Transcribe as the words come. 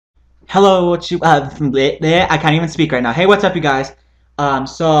Hello, what you I can't even speak right now. Hey, what's up, you guys?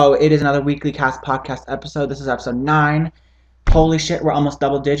 So it is another weekly cast podcast episode. This is episode 9. Holy shit, we're almost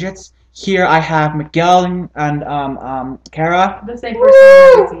double digits. Here I have Miguel and Cara. The same person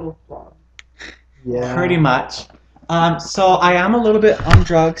in every single vlog. Yeah. Pretty much. So I am a little bit on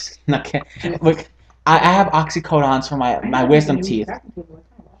drugs. Okay. Look, I have oxycodons for my wisdom teeth.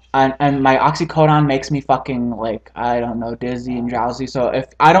 And my oxycodon makes me fucking, like, I don't know, dizzy and drowsy. So if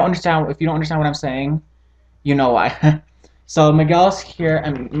you don't understand what I'm saying, you know why. So Miguel's here,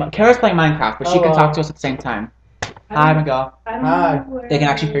 and Kara's playing Minecraft, but she can talk to us at the same time. Hi, Miguel. Hi. They can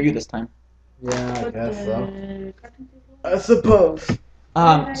actually hear you this time. Yeah, I guess so. I suppose.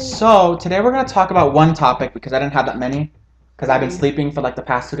 So today we're gonna talk about one topic because I didn't have that many, because I've been sleeping for like the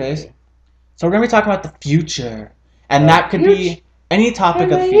past 2 days. So we're gonna be talking about the future, and that could be any topic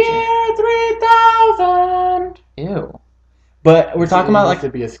of the future. Year 3000. Ew. But we're talking about like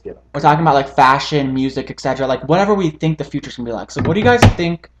we're talking about like fashion, music, etc. Like whatever we think the future's gonna be like. So what do you guys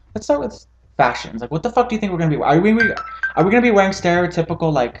think? Let's start with fashions. Like what the fuck do you think we're gonna be? Are we gonna be wearing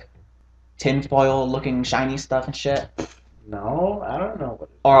stereotypical like tinfoil looking shiny stuff and shit? No, I don't know.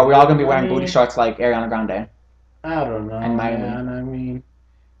 Or are we all gonna be wearing booty shorts like Ariana Grande? I don't know, And man. I mean,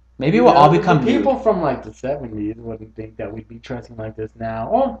 maybe we'll all become people from like the 70s wouldn't think that we'd be dressing like this now.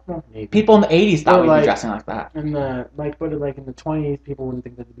 Oh, well, maybe. People in the 80s thought Or, we'd like, be dressing like that. In the in the 20s, people wouldn't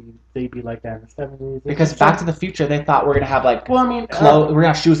think that they'd be like that in the 70s. Because Back to the Future, they thought we're gonna have like well, I mean, we're gonna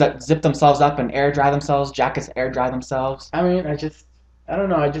have shoes that zip themselves up and air dry themselves, jackets air dry themselves. I mean, I don't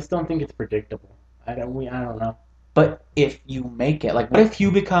know. I just don't think it's predictable. I don't know. But if you make it, like, what if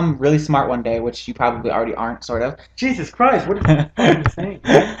you become really smart one day, which you probably already aren't, sort of? Jesus Christ, what are you saying?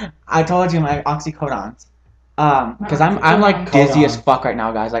 I told you my oxycodons. Because I'm like dizzy as fuck right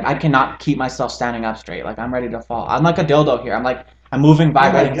now, guys. Like, I cannot keep myself standing up straight. Like, I'm ready to fall. I'm like a dildo here. I'm moving,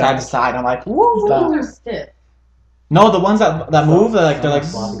 vibrating side to side. I'm like, woo! Those are stiff. No, the ones that move, they're like,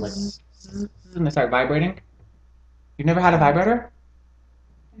 and they start vibrating. You've never had a vibrator?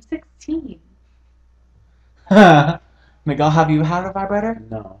 I'm 16. Miguel, have you had a vibrator?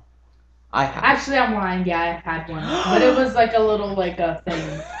 No. I have. Actually, I'm lying. Yeah, I had one, but it was like a little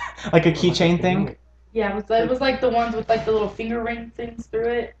thing. Like a keychain thing? Yeah, it was like the ones with like the little finger ring things through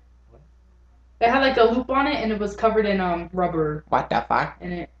it. They had like a loop on it, and it was covered in rubber. What the fuck?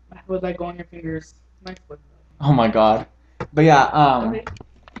 And it would like go on your fingers. Nice one. Oh my god. But yeah,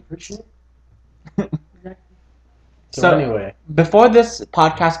 Okay. So anyway, before this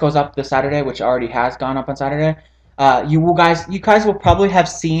podcast goes up this Saturday, which already has gone up on Saturday, you guys will probably have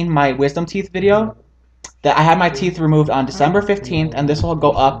seen my wisdom teeth video. That I had my teeth removed on December 15th, and this will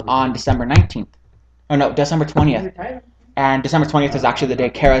go up on December 19th. Or no, December 20th. And December 20th is actually the day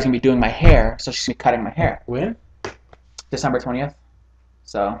Kara's gonna be doing my hair, so she's gonna be cutting my hair. when? December 20th.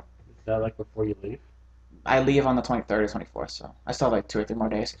 So Is that like before you leave? I leave on the 23rd or 24th, so I still have like 2 or 3 more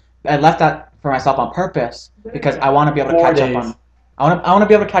days. I left that for myself on purpose because I want to be able to 4 catch days. up on. I want to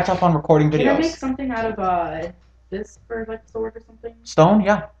be able to catch up on recording Can I make videos. something out of this for like sword or something? Stone,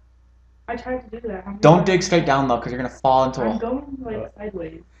 yeah. I tried to do that. Don't dig straight down though, because you're gonna fall into I'm going like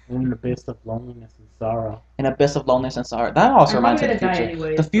sideways. In an abyss of loneliness and sorrow. an abyss of loneliness and sorrow. That also I'm reminds me of the gonna die future.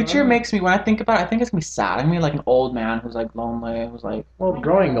 anyway, The so future I don't- makes me, when I think about it, I think it's gonna be sad. I'm gonna be like an old man who's like lonely, who's like. Well,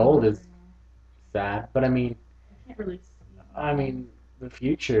 growing old is sad, but I mean, I can't really see. the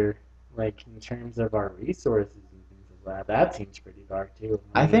future, like in terms of our resources and things like that seems pretty dark too.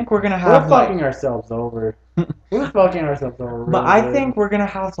 I think we're gonna we're have like. fucking ourselves over. We're fucking ourselves over. But really I good. think we're gonna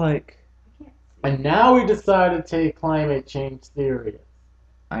have like. And now we decide to take climate change serious.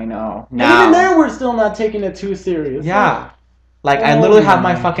 I know. Even Now. then, we're still not taking it too serious. Yeah. Like I Oh literally have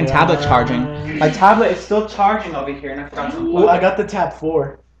my my fucking tablet God. charging. My tablet is still charging over here, and I forgot to. Well, I got the tab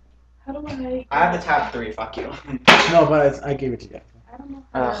 4. How do I? I have the tab 3. Fuck you. No, but I gave it to you. I don't know.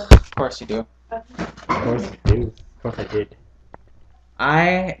 How Of course you do. Of course I do. Of course I did.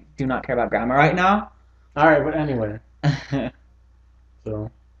 I do not care about grammar right now. Alright, but anyway.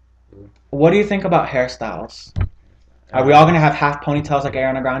 So. What do you think about hairstyles? Are we all gonna have half ponytails like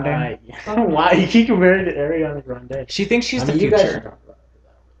Ariana Grande? Why you keep comparing to Ariana Grande? She thinks she's the you guys should future. talk about it, 'cause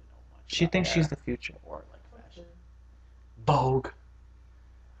I don't really know much She about thinks hair she's the future. or like fashion. Vogue.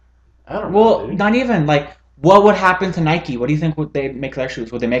 I don't Well, know. Dude. not even like. What would happen to Nike? What do you think would they make their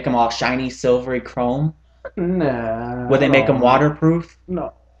shoes? Would they make them all shiny, silvery chrome? Nah. Would they make them waterproof?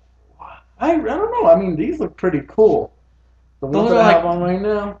 No. I don't know. I mean, these look pretty cool. The ones Those that are I like- have on right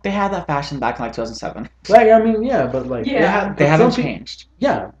now. They had that fashion back in like 2007. Like, I mean, yeah, but like, Yeah. They haven't changed.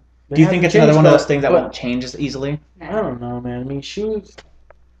 Yeah. They Do you think haven't it's another changed, one of those but- things that but won't change as easily? I don't know, man. I mean, shoes.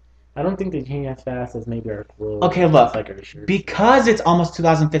 I don't think they change as fast as maybe our clothes. Okay, look, like our shirts. because it's almost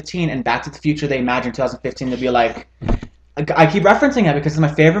 2015 and Back to the Future, they imagine 2015 to be like. I keep referencing it because it's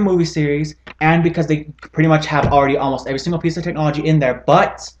my favorite movie series, and because they pretty much have already almost every single piece of technology in there,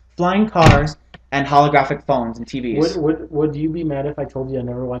 but flying cars and holographic phones and TVs. Would you be mad if I told you I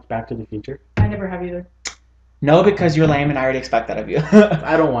never watched Back to the Future? I never have either. No, because you're lame, and I already expect that of you.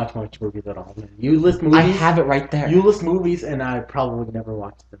 I don't watch much movies at all, man. You list movies. I have it right there. You list movies, and I probably never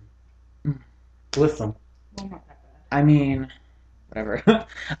watched them. List them. Well, not that bad. I mean, whatever.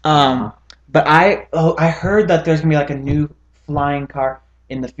 But I heard that there's gonna be like a new flying car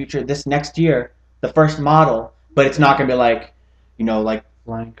in the future this next year, the first model, but it's not gonna be like, like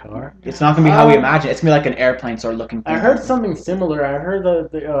Flying car. it's not gonna be how we imagine. It's gonna be like an airplane sort of looking thing. I heard something similar. I heard I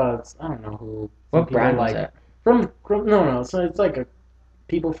don't know who. What brand was like it? from no. So it's like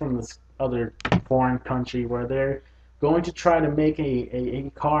people from this other foreign country where they're going to try to make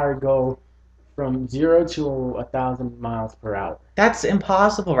a car go from 0 to 1,000 miles per hour. That's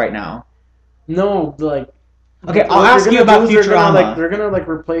impossible right now. No, like. Okay, I'll ask you about Futurama. They're gonna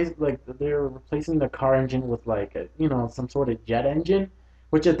replace they're replacing the car engine with some sort of jet engine,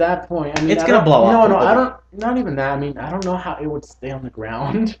 which at that point it's gonna blow up. No, I don't. Not even that. I mean, I don't know how it would stay on the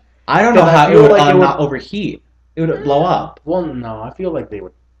ground. I don't know how it would not overheat. It would blow up. Well, no, I feel like they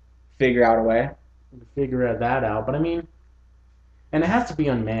would figure out a way. Figure that out, but I mean, and it has to be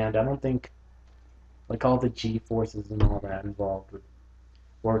unmanned. I don't think all the G forces and all that involved would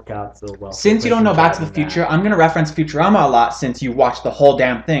work out so well. Since you don't know Back to the Future, I'm gonna reference Futurama a lot since you watched the whole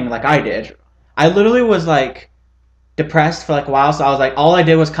damn thing like I did. I literally was depressed for a while, so I was like, all I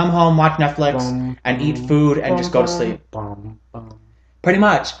did was come home, watch Netflix, and eat food and just go to sleep. Pretty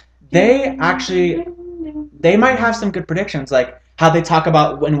much. They might have some good predictions, like how they talk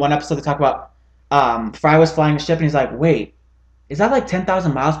about in one episode. They talk about Fry was flying a ship and he's like, wait, is that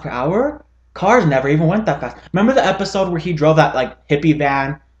 10,000 miles per hour? Cars never even went that fast. Remember the episode where he drove that hippie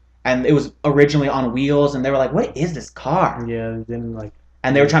van, and it was originally on wheels, and they were like, "What is this car?" Yeah, then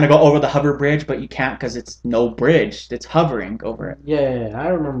And they were trying to go over the hover bridge, but you can't because it's no bridge. It's hovering over it. Yeah, I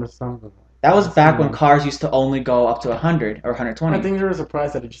remember something. That was back when cars used to only go up to 100 or 120. I think they were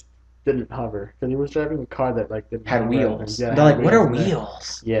surprised that it just didn't hover because he was driving a car that didn't had hover. Wheels. Yeah, they're like, "What are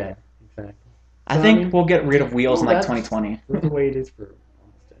wheels?" Yeah, exactly. I think we'll get rid of wheels in 2020. That's the way it is for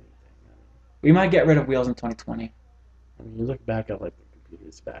almost anything. We might get rid of wheels in 2020. I mean, you look back at the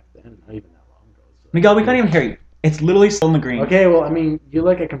computers back then, not even that long ago. So Miguel, we can't even hear you. It's literally still in the green. Okay, well, I mean, you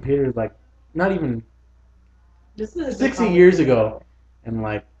look at computers not even 60 years ago,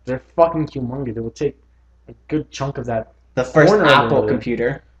 and they're fucking humongous. It would take a good chunk of that. The first Apple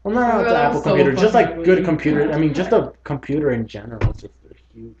computer. Well, not the Apple computer, just good computers. I mean, just a computer in general. It's just they're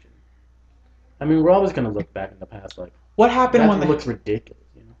huge. I mean, we're always gonna look back in the past what happened when it looks ridiculous,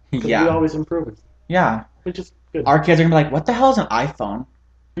 Yeah. We always improve it. Yeah. Which is good. Our kids are gonna be like, "What the hell is an iPhone?"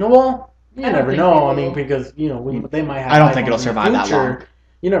 No, well, you never know. I mean, because they might have. I don't think it'll survive that long.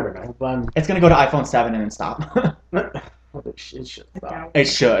 You never know, but it's gonna go to iPhone 7 and then stop. Well, it should stop. It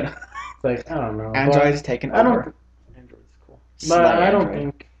should. It's I don't know. Android's taken over. Android's cool, but I don't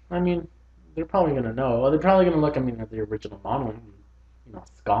think. I mean, they're probably gonna know. Well, they're probably gonna look. At the original model, and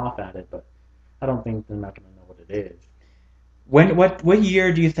scoff at it, but I don't think they're not gonna know what it is. What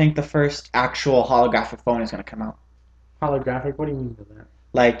year do you think the first actual holographic phone is gonna come out? Holographic? What do you mean by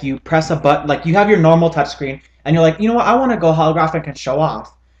that? You press a button, you have your normal touchscreen, and you're like, you know what, I want to go holographic and show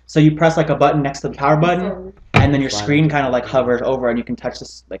off. So you press a button next to the power button, and then your screen kind of hovers over, and you can touch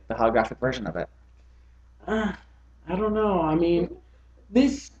this the holographic version of it. I don't know. I mean,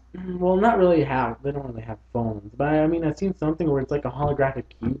 these not really they don't really have phones, but I mean, I've seen something where it's a holographic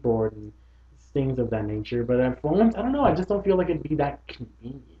keyboard and things of that nature. But phones, I don't know. I just don't feel like it'd be that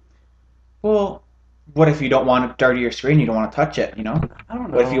convenient. Well, what if you don't want to dirty your screen? You don't want to touch it, I don't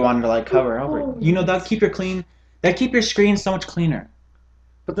know. What if you wanted to cover over it? That'd keep your screen so much cleaner.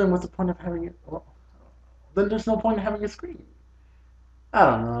 But then what's the point of having it? Well, then there's no point in having a screen. I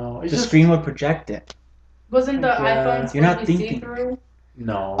don't know. The screen would project it. Wasn't the iPhone supposed to be see-through?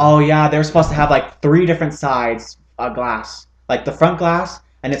 No. Oh yeah, they were supposed to have 3 different sides of glass, the front glass,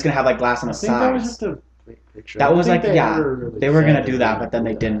 and it's gonna have glass on the sides. That was just a picture. That was they were gonna do that, but then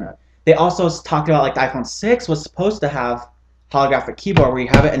they didn't. They also talked about the iPhone 6 was supposed to have holographic keyboard where you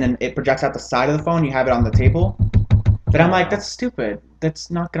have it and then it projects out the side of the phone. You have it on the table. But I'm like, that's stupid. That's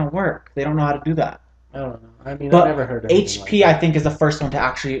not gonna work. They don't know how to do that. I don't know. I mean, but I've never heard of HP, I think, is the first one to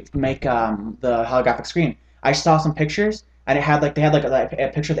actually make the holographic screen. I saw some pictures and it had they had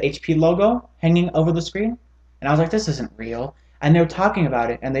a picture of the HP logo hanging over the screen, and I was like, this isn't real. And they were talking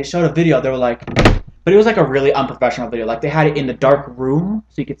about it and they showed a video. They were like, But it was like a really unprofessional video. Like they had it in the dark room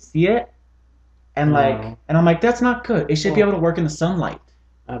so you could see it, and Wow. and I'm like, that's not good. It should be able to work in the sunlight.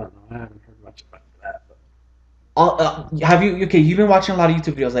 I don't know. I haven't heard much about that. But... Have you? Okay, you've been watching a lot of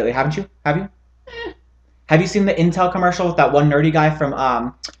YouTube videos lately, haven't you? Have you? Have you seen the Intel commercial with that one nerdy guy from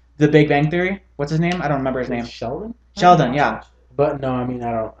The Big Bang Theory? What's his name? I don't remember his name. Sheldon? Sheldon, yeah. But no, I mean,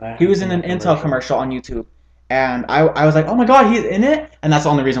 I don't. He was in an Intel commercial on YouTube. And I was like, oh my god, he's in it? And that's the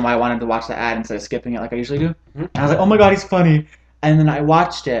only reason why I wanted to watch the ad instead of skipping it like I usually do. And I was like, oh my god, he's funny. And then I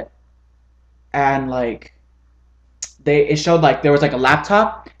watched it, and like, it showed like there was like a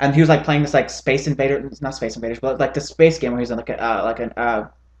laptop, and he was like playing this like Space Invader, not Space Invaders, but like the space game where he was in like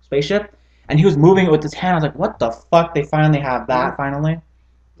a spaceship, and he was moving it with his hand. I was like, what the fuck? They finally have that finally.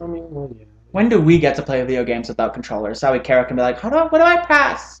 I mean, well, yeah. When do we get to play video games without controllers? So that way Cara can be like, what do I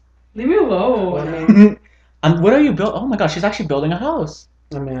press? Leave me alone. Well, I mean, What are you building? Oh my gosh, she's actually building a house.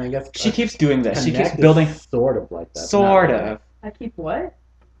 I mean, I guess She keeps doing this. She keeps Connect is building. sort of like that. Sort not of. I keep what?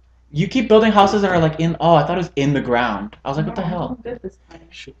 You keep building houses that are like in. Oh, I thought it was in the ground. I was like, what the hell? I'm good this time.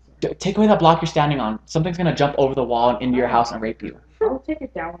 Shit. Take away that block you're standing on. Something's gonna jump over the wall and into your house and rape you. I'll take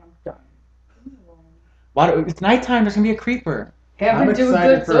it down when I'm done. Leave me alone. Why? It's nighttime. There's gonna be a creeper. Hey, I've been doing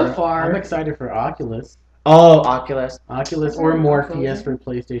good so far. I'm excited for Oculus. Oh, Oculus. Or Morpheus for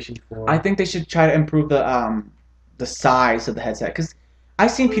PlayStation 4. I think they should try to improve the size of the headset, because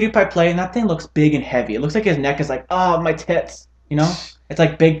I've seen PewDiePie play and that thing looks big and heavy. It looks like his neck is like, oh, my tits. You know? It's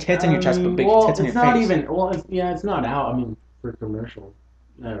like big tits on your chest, but big tits on your face. It's not even. Well, it's not out. I mean, for commercial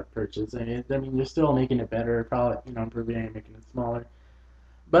purchase. I mean, they're still making it better. Probably, improving it, making it smaller.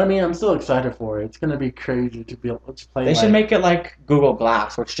 But I mean, I'm still excited for it. It's gonna be crazy to be able to play. They should make it like Google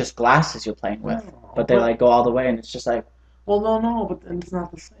Glass, where it's just glasses you're playing with, but they like go all the way, and it's just like. Well, no, but then it's not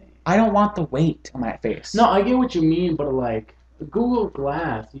the same. I don't want the weight on my face. No, I get what you mean, but like Google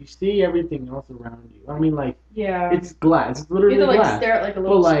Glass, you see everything else around you. I mean, like, Yeah. it's glass. It's literally You have to like glass. stare at like a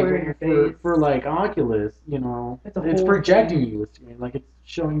little But like square in your face. for like Oculus, It's a it's whole projecting thing. you. Like it's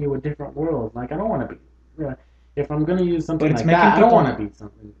showing you a different world. Like I don't want to be. If I'm gonna use something But it's like making that, I don't people- want to be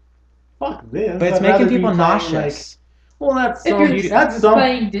something. Fuck this. But it's I'd making rather be people playing, nauseous. Well, that's If some. you're That's just some.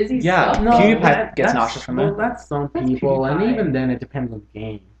 playing dizzy Yeah, stuff. No, PewDiePie that- gets that's- nauseous from well, it. that's some That's people, and PewDiePie. even then, it depends on the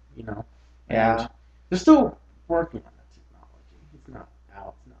game. Yeah. And they're still working on that technology. It's not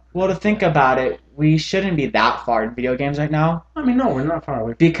out. It's not Well, to think about it, we shouldn't be that far in video games right now. I mean, no, we're not far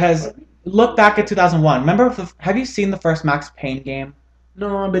away. Because look back at 2001. Remember, have you seen the first Max Payne game?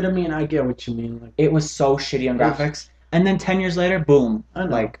 No, but I mean, I get what you mean. Like, It was so shitty on graphics. And then 10 years later, boom. I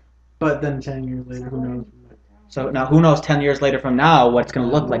know. Like, but then 10 years later, who knows? so now who knows 10 years later from now what it's going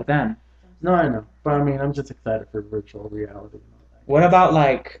to look like then? No, I know. But I mean, I'm just excited for virtual reality and all that. What about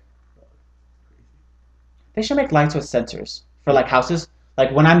like they should make lights with sensors for like houses.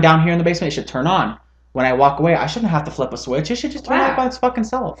 Like when I'm down here in the basement, it should turn on. When I walk away, I shouldn't have to flip a switch. It should just turn off by its fucking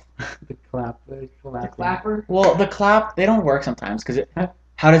self. the clap. The clapper. Well, the clap, they don't work sometimes because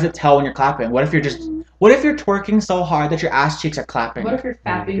how does it tell when you're clapping? What if you're twerking so hard that your ass cheeks are clapping What if you're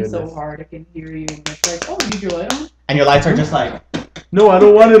fapping so goodness. hard I can hear you and it's like, oh, you need your light on? and your lights are just like, No, I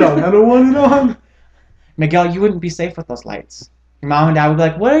don't want it on. I don't want it on. Miguel, you wouldn't be safe with those lights. Your mom and dad would be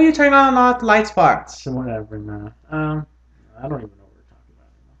like, what are you turning on all the lights for? So whatever, man. I don't even know what we're talking about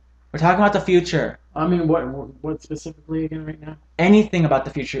anymore. We're talking about the future. I mean, what specifically again right now? Anything about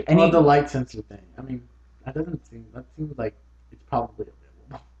the future. Oh, the light sensor thing. I mean, that seems like it's probably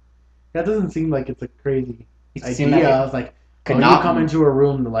available. That doesn't seem like it's a crazy idea. I was like, could you not come into a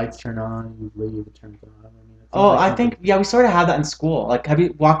room, the lights turn on, you leave, it turns on. I mean, it seems Oh, like I something- think, yeah, we sort of have that in school. Like, have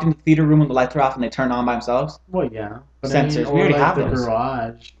you walked into the theater room when the lights are off and they turn on by themselves? Well, yeah. Sensors. or We already like have the those.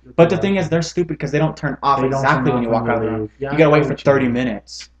 garage. But the thing is, they're stupid because they don't turn off They don't exactly turn when you off walk out of the you room. leave. Yeah, You gotta I wait know for what you 30 mean.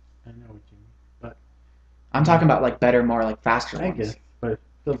 minutes. I know what you mean. But I'm talking about, like, better, more, like, faster I ones. guess, but it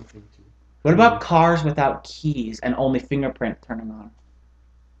doesn't seem to. What about cars without keys and only fingerprint turning on?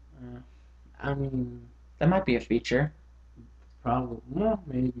 I mean, That might be a feature.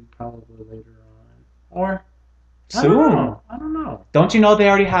 maybe later on. Or Soon. I don't know. Don't you know they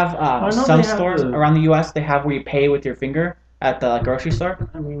already have I know some they have stores the- around the U.S. they have where you pay with your finger at the grocery store?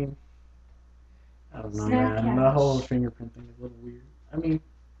 I mean, I don't know, Snack man. The cash. whole fingerprint thing is a little weird. I mean,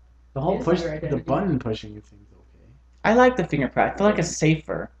 the whole It's push, your the identity. button pushing, it seems okay. I like the fingerprint. I feel like it's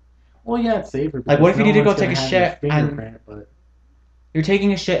safer. Well, yeah, it's safer. Like, what if you because need to no go one's take a gonna have shit your and- fingerprint, but You're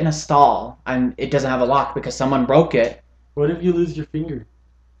taking a shit in a stall and it doesn't have a lock because someone broke it. what if you lose your finger?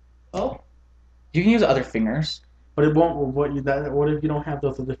 Oh, You can use other fingers. But it won't. What if you don't have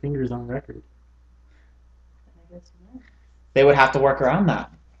those other fingers on record? I guess not. They would have to work around that.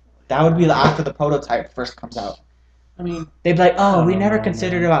 That would be after the prototype first comes out. I mean, They'd be like, oh, we Oh, never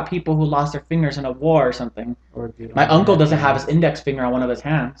considered man. about people who lost their fingers in a war or something. or the My uncle doesn't have his index finger on one of his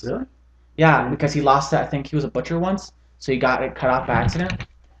hands. Really? Yeah, because he lost it. I think he was a butcher once, so he got it cut off by accident.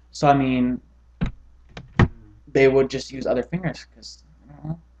 So I mean, they would just use other fingers because.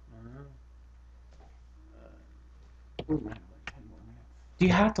 Do you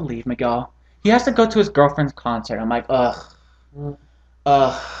have to leave, Miguel? He has to go to his girlfriend's concert. I'm like, ugh,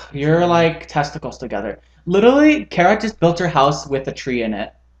 you're like testicles together. Literally, Cara just built her house with a tree in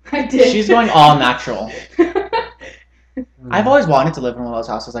it. I did. She's going all natural. I've always wanted to live in one of those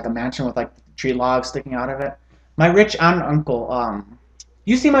houses, like a mansion with like tree logs sticking out of it. My rich aunt and uncle,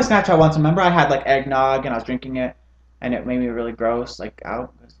 you see my Snapchat once. Remember, I had like eggnog and I was drinking it, and it made me really gross. Like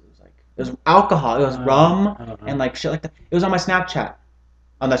out, it was alcohol. It was rum and like shit like that. It was on my Snapchat,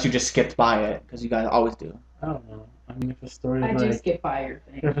 unless you just skipped by it because you guys always do. I don't know. I mean, if a story I is do like, skip by your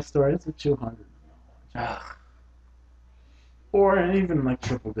thing. if a story is a 200, or even like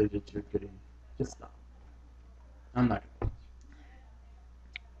triple digits, you're getting. Just stop. I'm not gonna.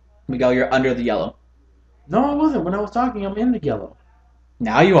 Miguel, you're under the yellow. No, I wasn't. When I was talking, I'm in the yellow.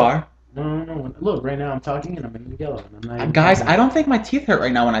 Now you are. No. Look, right now I'm talking and I'm in the yellow. And I'm not even Guys, talking. I don't think my teeth hurt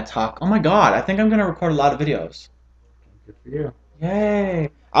right now when I talk. Oh my god, I think I'm gonna record a lot of videos. Good for you. Yay!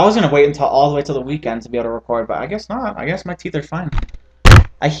 I was gonna wait until all the way till the weekend to be able to record, but I guess not. I guess my teeth are fine.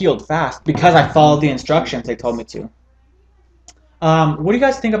 I healed fast because I followed the instructions they told me to. What do you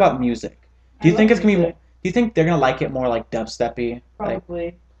guys think about music? Do you think it's gonna be? Do you think they're gonna like it more like dubsteppy? Like,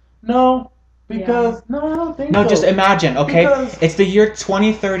 Probably. No, because no, I don't think no, so. just imagine. Okay, Because- it's the year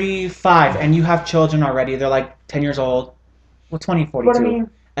 2035, and you have children already. They're like 10 years old. Well, 2042. But I mean,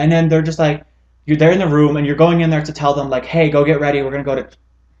 And then they're just like, you're there in the room, and you're going in there to tell them like, hey, go get ready. We're gonna go to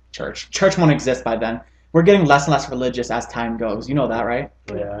church. Church won't exist by then. We're getting less and less religious as time goes. You know that, right?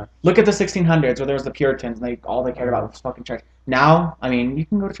 yeah. Look at the 1600s where there was the Puritans, and all they cared about was fucking church. Now, I mean, you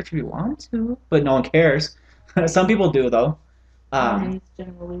can go to church if you want to, but no one cares. Some people do, though.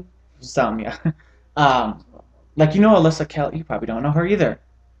 Generally. Some, yeah. Like, you know Alyssa Kelly? You probably don't know her either.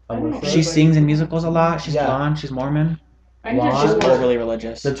 Alyssa? She sings in musicals a lot. She's Yeah. blonde. She's Mormon. I need Blonde. She's a door. overly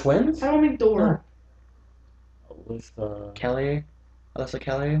religious. The twins? I don't make door. Alyssa. Kelly? Alyssa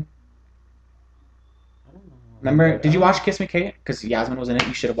Kelly? I don't know. Remember, did you watch Kiss Me Kate? Because Yasmin was in it.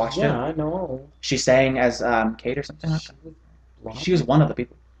 You should have watched it. Yeah, I know. She sang as Kate or something like that. She was one of the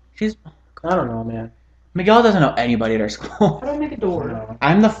people. I don't know, man. Miguel doesn't know anybody at our school. I don't make a door. No.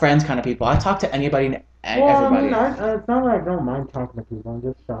 I'm the friends kind of people. I talk to anybody and everybody. I mean, it's not like I don't mind talking to people. I'm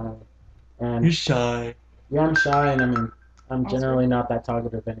just shy. And You're shy. yeah, I'm shy, and I mean, I'm generally not that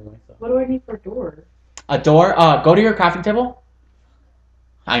talkative anyway. So. What do I need for a door? A door? Go to your crafting table.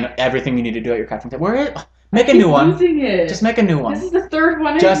 I know everything you need to do at your crafting table. Where is? Make a I keep new one. losing it. Just make a new This one. is the third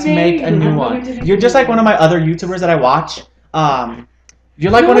one. Just I've make a made. new I'm one. going to You're just like one of my other YouTubers that I watch.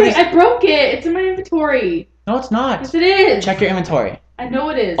 You're like no, one of wait, these. I broke it. It's in my inventory. No, it's not. Yes, it is. Check your inventory. I know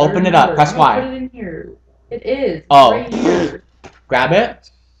it is. Open it up. Press Y. Put it in here. It is. It's Oh. right here. Grab it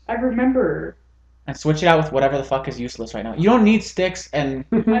I remember. and switch it out with whatever the fuck is useless right now. You don't need sticks and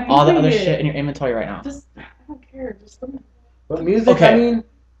I'm all the using other it. shit in your inventory right now. Just, I don't care. Just let me. But music, Okay. I mean,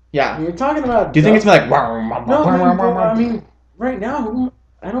 Yeah. you're talking about. Do you think it's dubstep. gonna be like? No, I mean, right now,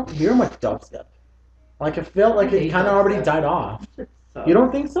 I don't hear much dubstep. Like, it felt like I it hate kind of already dubstep. died off. So. You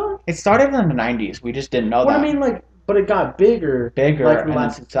don't think so? It started in the 90s. We just didn't know Well, that. I mean, like, but it got bigger. Bigger like in the the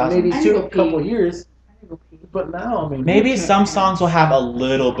last 2000s. maybe I need to go couple pee. years. I need to go pee. But now, I mean, Maybe some songs will have a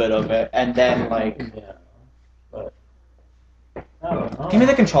little bit of it, and then like, yeah. But I don't know. give me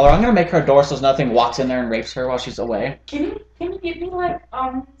the controller. I'm gonna make her a door so nothing walks in there and rapes her while she's away. Can you give me like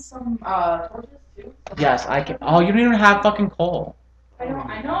some torches too? Yes, I can. Oh, you don't even have fucking coal.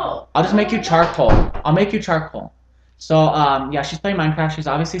 I know. I'll just make you charcoal. I'll make you charcoal. So yeah, she's playing Minecraft. She's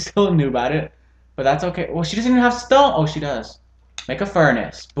obviously still new at it, but that's okay. Well, she doesn't even have stone. Oh, she does. Make a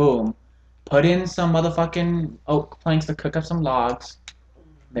furnace. Boom. Put in some motherfucking oak planks to cook up some logs.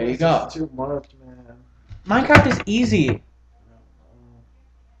 There you This go. is too much, man. Minecraft is easy.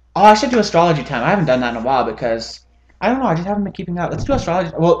 Oh, I should do astrology time. I haven't done that in a while because I don't know. I just haven't been keeping up. Let's do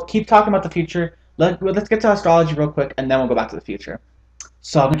astrology. We'll keep talking about the future. Let's get to astrology real quick, and then we'll go back to the future.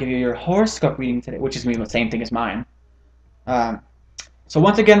 So I'm gonna give you your horoscope reading today, which is gonna be the same thing as mine. So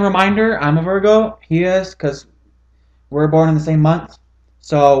once again, reminder: I'm a Virgo. He is, because we're born in the same month.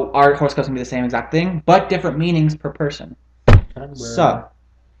 So our horoscope's gonna be the same exact thing, but different meanings per person. So,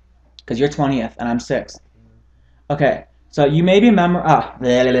 because you're 20th and I'm 6th. Okay, so you may be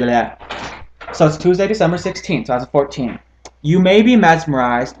So it's Tuesday, December 16th, 2014. You may be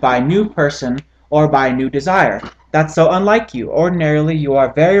mesmerized by a new person or by a new desire. That's so unlike you. Ordinarily, you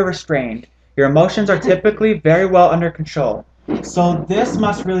are very restrained. Your emotions are typically very well under control. So this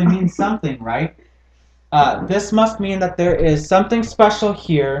must really mean something, right? This must mean that there is something special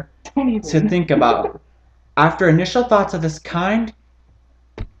here to think about. After initial thoughts of this kind,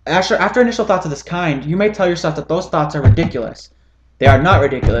 you may tell yourself that those thoughts are ridiculous. They are not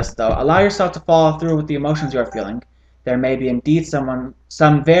ridiculous, though. Allow yourself to follow through with the emotions you are feeling. There may be indeed some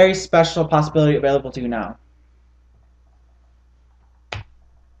very special possibility available to you now.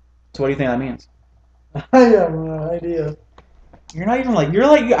 So what do you think that means? I have no idea. You're not even like, you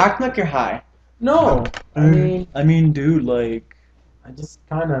acting like you're high. No, I mean, dude, like, I just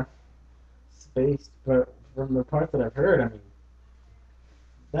kind of spaced, but from the part that I've heard, I mean,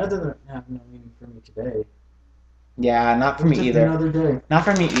 that doesn't have no meaning for me today. yeah, not for It's me just either. another day. Not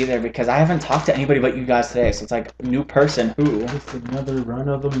for me either, because I haven't talked to anybody but you guys today, so it's like, new person, who? Just another run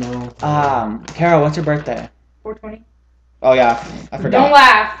of the mill. Kara, what's your birthday? 420. Oh yeah, I Don't forgot.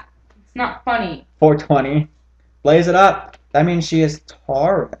 laugh. It's not funny. 420. Blaze it up. That means she is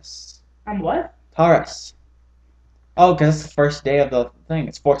Taurus. I'm what? Taurus. Oh, because it's the first day of the thing.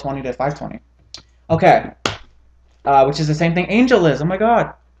 It's 420 to 520. Okay. Which is the same thing Angel is. Oh my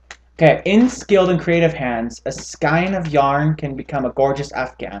god. Okay. In skilled and creative hands, a skein of yarn can become a gorgeous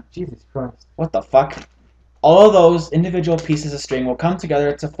Afghan. Jesus Christ. What the fuck? All of those individual pieces of string will come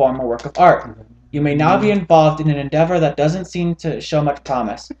together to form a work of art. You may now be involved in an endeavor that doesn't seem to show much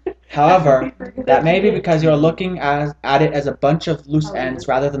promise. However, that may be because you're looking at it as a bunch of loose ends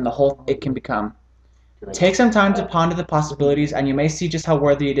rather than the whole it can become. Take some time to ponder the possibilities, and you may see just how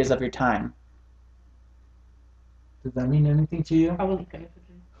worthy it is of your time. Does that mean anything to you? I wasn't paying attention.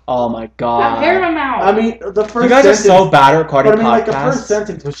 Oh my I have hair in god. my mouth. I mean, the first You guys are sentence, so bad at recording but I mean, like, the first podcasts.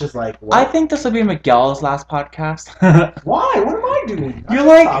 sentence was just like, what? I think this will be Miguel's last podcast. Why? What am I doing? You're I'm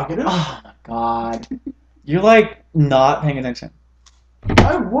like, talkative. oh my god. You're like not paying attention.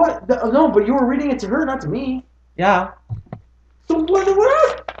 What? No, but you were reading it to her, not to me. Yeah. So what did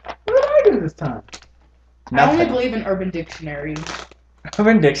I do this time? I only Nothing. believe in Urban Dictionary.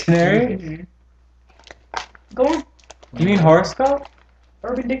 Urban Dictionary? Mhm. Go on You mean horoscope?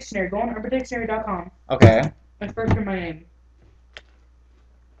 Urban Dictionary. Go on urbandictionary.com. Okay. And first in my name.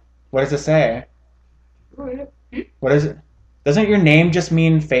 What does it say? Oh, yeah. What is it? Doesn't your name just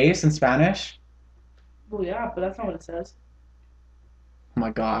mean face in Spanish? Well, yeah, but that's not what it says. Oh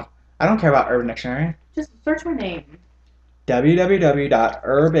my god. I don't care about Urban Dictionary. Just search my name.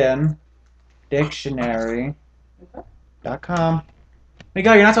 www.urbandictionary.com.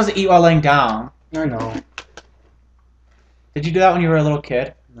 Miguel, you're not supposed to eat while laying down. I know. Did you do that when you were a little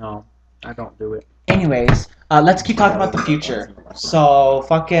kid? No, I don't do it. Anyways, let's keep talking about the future. So,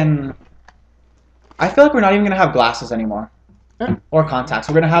 fucking... I feel like we're not even gonna have glasses anymore. Or contacts.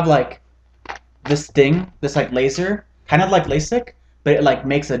 We're gonna have, like, this thing, this, like, laser, kind of like LASIK, but it, like,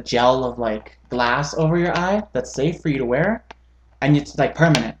 makes a gel of, like, glass over your eye that's safe for you to wear, and it's, like,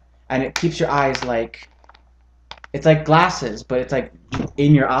 permanent. And it keeps your eyes, like... It's like glasses, but it's, like,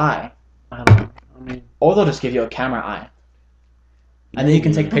 in your eye. I don't know. I mean, Or they'll just give you a camera eye. And then you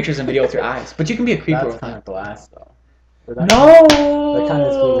can take pictures and video with your eyes. But you can be a creeper that's with kind that. of glass, though. No! That kind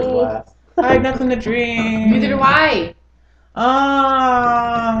of feel glass. I have nothing to drink. Neither do I.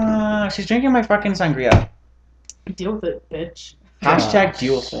 She's drinking my fucking sangria. Deal with it, bitch. Hashtag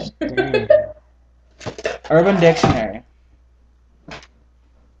deal with it. Dang. Urban Dictionary.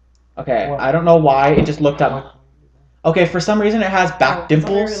 Okay, What? I don't know why it just looked up. Okay, for some reason it has back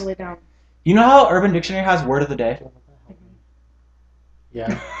dimples. Lay down. You know how Urban Dictionary has word of the day?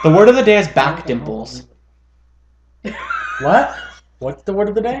 Yeah. The word of the day is back dimples. What? What's the word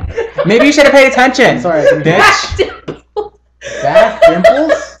of the day? Maybe you should have paid attention. Sorry, bitch. Back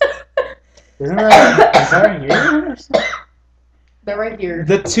dimples? Isn't that right here? They're right here.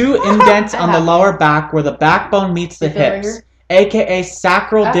 The two indents on the lower back where the backbone meets the Is that right hips, aka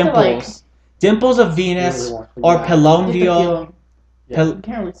sacral I have to, dimples, dimples of Venus, or You have to feel pilonidal, 'em. Yeah. You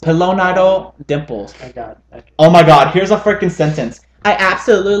can't really see 'em. pilonidal dimples. I got it. Oh my god, here's a freaking sentence. I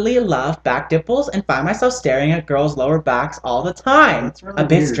absolutely love back dimples and find myself staring at girls' lower backs all the time. That's really A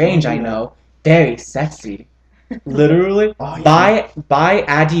bit weird. strange, Don't I do that. know. Very sexy. Literally. Oh, yeah. By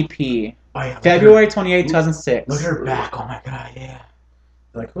Addy P. Oh, yeah, February 28, 2006. Look at her back. Oh my god, yeah.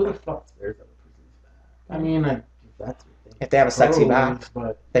 Like, who the fuck stares at a person's back? I mean, that's If they have a sexy back,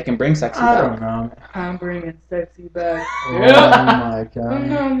 but they can bring sexy I back. don't know. I'm bringing sexy back. Oh my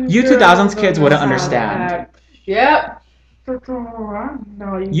god. You 2000s kids wouldn't understand. Yep.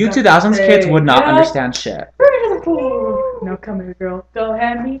 No, You 2000s kids would not understand shit. Now come here, girl. Go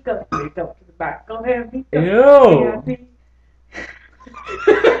ahead, me. Go to the back. Go ahead, me. Go Ew. ahead, me.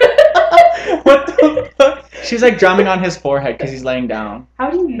 What the fuck? She's like drumming on his forehead because he's laying down. How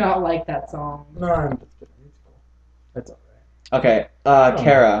do you not like that song? No, I'm just kidding. It's cool. That's alright. Okay, I don't know.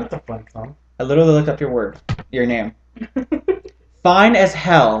 Cara. It's a fun song. I literally looked up your name. Fine as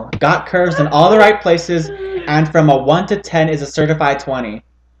hell, got curves in all the right places, and from a 1 to 10 is a certified 20.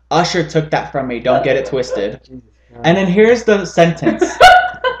 Usher took that from me, don't get it twisted. Jesus Christ. And then here's the sentence.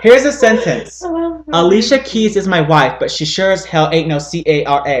 Here's a sentence. Alicia Keys is my wife, but she sure as hell ain't no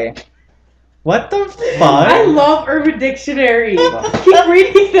Cara. What the fuck? I love Urban Dictionary. Keep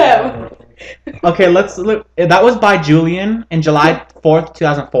reading them. Okay, let's look. That was by Julian in July 4th,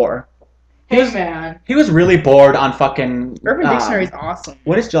 2004. Hey man, He was really bored on fucking... Urban Dictionary is awesome.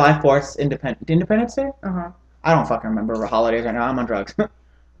 What is July 4th's Independence Day? Uh-huh. I don't fucking remember holidays right now. I'm on drugs.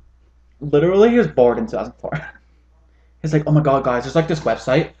 Literally, he was bored in 2004. He's like, oh my god, guys, there's like this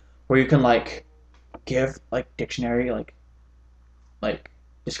website where you can like give like dictionary like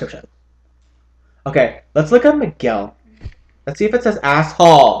description. Okay, let's look at Miguel. Let's see if it says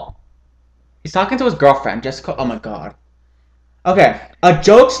asshole. He's talking to his girlfriend. Oh my god. Okay, a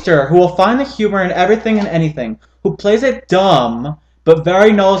jokester who will find the humor in everything and anything, who plays it dumb but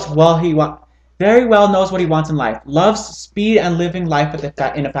very well knows what he wants in life. Loves speed and living life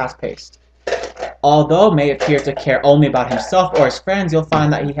in a fast pace. Although may appear to care only about himself or his friends, you'll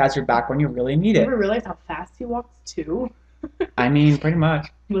find that he has your back when you really need You it. ever realize how fast he walks too? I mean, pretty much.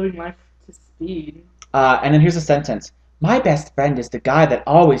 Living life to speed. And then here's a sentence. My best friend is the guy that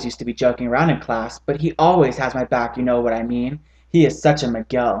always used to be joking around in class, but he always has my back, you know what I mean? He is such a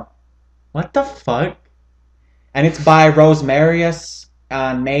Miguel. What the fuck? And it's by Ramirez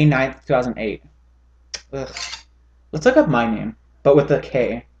on May 9th, 2008. Ugh. Let's look up my name, but with a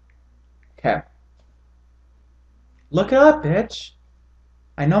K. Okay. Look it up, bitch.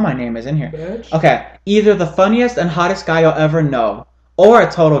 I know my name is in here. Bitch. Okay. Either the funniest and hottest guy you'll ever know, or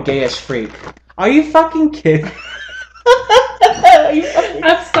a total gayish freak. Are you fucking kidding?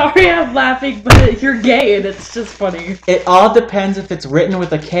 I'm sorry I'm laughing, but you're gay and it's just funny. It all depends if it's written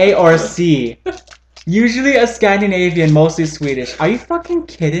with a K or a C. Usually a Scandinavian, mostly Swedish. Are you fucking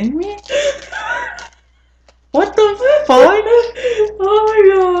kidding me? What the fuck? Oh my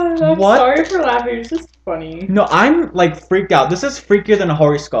god. I'm What? sorry for laughing. It's just funny. No, I'm like freaked out. This is freakier than a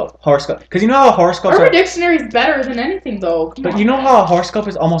horoscope. Because you know how a horoscope Urban Dictionary is better than anything though. Come But on, you know man. how a horoscope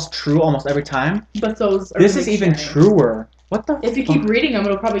is almost true almost every time? But so's This Urban is even Dictionary. truer. What the If you fuck? keep reading them,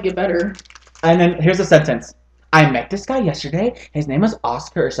 it'll probably get better. And then here's a sentence. I met this guy yesterday. His name was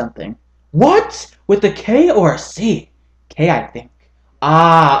Oskar or something. What? With a K or a C? K, I think.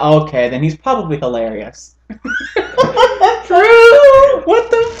 Ah, okay. Then he's probably hilarious. True. What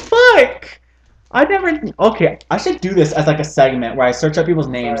the fuck? I never... Okay, I should do this as like a segment where I search up people's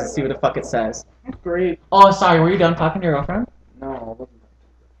names and see what the fuck it says. That's great. Oh, sorry. Were you done talking to your girlfriend? No, I wasn't.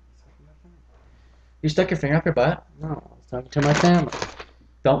 You stuck your finger up your butt? No, I was talking to my family.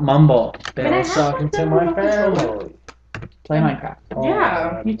 Don't mumble. Can I I was have talking to my my phone? family. Play Minecraft. Oh Yeah, my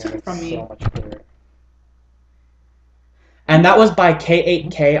God, you took it it's from me. So much clearer. And that was by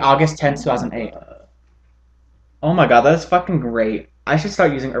K8K, August 10th, 2008. Oh my god, that's fucking great. I should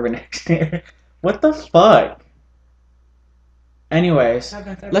start using Urban Dictionary. What the fuck? Anyways,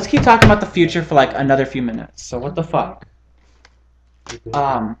 let's keep talking about the future for like another few minutes. So what the fuck?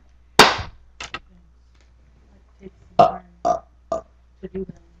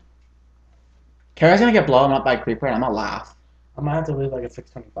 Kara's gonna get blown up by a creeper and I'm gonna laugh. I'm gonna have to leave like at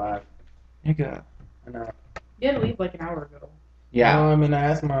 6:25. Nigga. I know. You had to leave like an hour ago. Yeah. No, I mean, I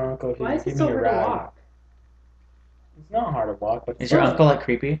asked my uncle if he Why would is it give so me a hard to ride. walk? It's not hard to walk, but Is your uncle like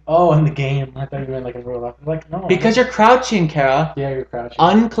creepy? Oh, in the game. I thought you meant like in real life. I'm like, no. Because you're crouching, Kara. Yeah, you're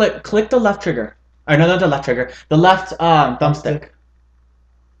crouching. Click the left trigger. Or no, not the left trigger. The left thumbstick.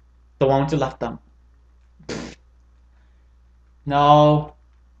 The one with your left thumb. No.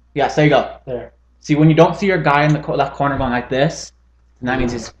 Yes, there you go. There. See, when you don't see your guy in the left corner going like this, then that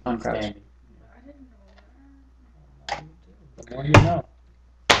means he's uncrouched. Standing. The more you know.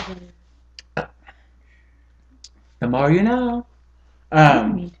 The more you know.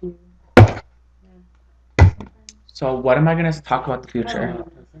 Me too. So what am I gonna talk about the future?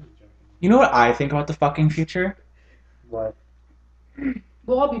 You know what I think about the fucking future? What?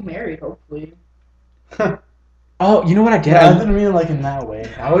 We'll all be married, hopefully. Oh, you know what I did? Yeah, I didn't mean it like in that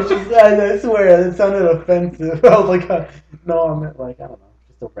way. I was just, I swear, it sounded offensive. I was like, no, I meant like, I don't know,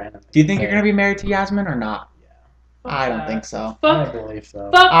 just a random thing. Do you think you're gonna be married to Yasmin or not? Yeah, Fuck I don't that. think so. I Fuck. believe so.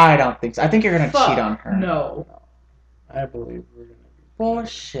 Fuck. I don't think so. I think you're gonna Fuck. cheat on her. No. I believe we're gonna be.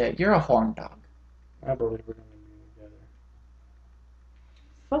 Bullshit. You're a horn dog. I believe we're gonna be together.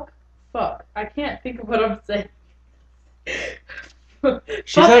 Fuck. Fuck. I can't think of what I'm saying.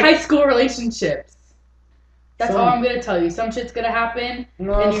 She's Fuck like, high school relationships. That's all Some- I'm gonna tell you. Some shit's gonna happen,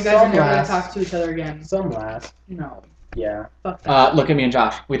 No, and you guys are some never gonna last. talk to each other again. Some last. No. Yeah. Fuck that. look at me and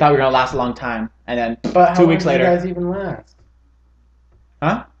Josh. We thought we were gonna last a long time, and then But how 2 long weeks do later, you guys even last?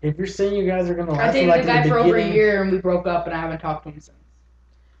 Huh? If you're saying you guys are gonna I last, dated like a guy in the for over a beginning- year, and we broke up, and I haven't talked to him since.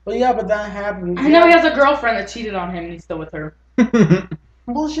 Well, yeah, but that happens. I know he has a girlfriend that cheated on him, and he's still with her.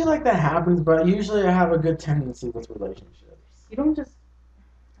 Well, shit like that happens, but usually I have a good tendency with relationships. You don't just.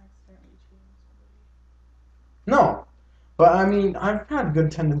 No, but I mean, I've had a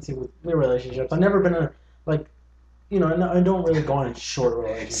good tendency with relationships. I've never been I don't really go on short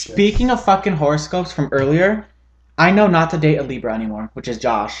relationships. Speaking of fucking horoscopes from earlier, I know not to date a Libra anymore, which is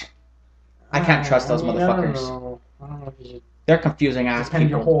Josh. I can't trust those motherfuckers. I don't know if you should They're confusing ass depend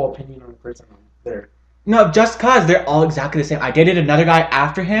your people. whole opinion on the person there. No, just cause they're all exactly the same. I dated another guy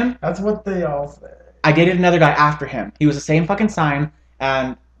after him. That's what they all say. I dated another guy after him. He was the same fucking sign,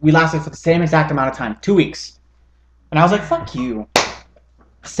 and we lasted for the same exact amount of time, 2 weeks. And I was like, fuck you.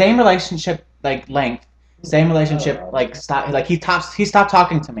 Same relationship, like, length. Same relationship, like, stop. Like, he stopped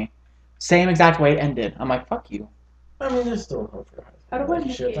talking to me. Same exact way it ended. I'm like, fuck you. I mean, there's still hope for How do I make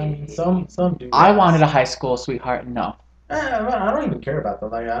relationships. I mean, it? some do. I wanted a high school sweetheart. No. I don't even care about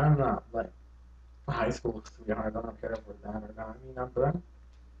that. Like, I'm not like a high school sweetheart. I don't care for that or not. I mean,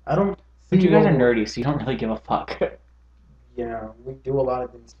 I don't. But see you guys are what- nerdy, so you don't really give a fuck. Yeah, we do a lot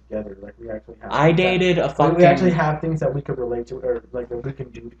of things together. Like we actually have. I dated a fucking. We actually have things that we could relate to, or like that we can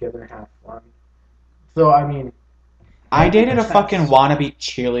do together and have fun. So I mean, I dated a fucking wannabe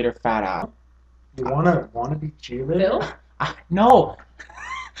cheerleader fat ass. you wanna be cheerleader? Phil? No.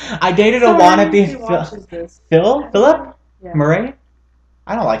 I dated a Sorry, wannabe he watches this. Philip Yeah. Murray.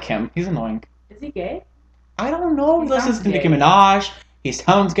 I don't like him. He's annoying. Is he gay? I don't know. He He listens sounds to Nicki gay. Minaj. He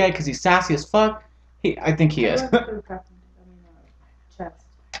sounds gay because he's sassy as fuck. I think he is. Chest.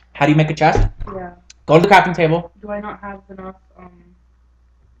 How do you make a chest? Yeah. Go to the crafting table. Do I not have enough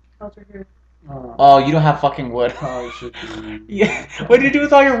shelter here? Oh, you don't have fucking wood. Probably should be. Yeah. What did you do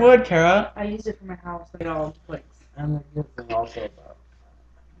with all your wood, Cara? I used it for my house. I made all the planks. And the good thing also about.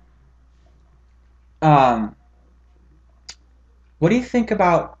 What do you think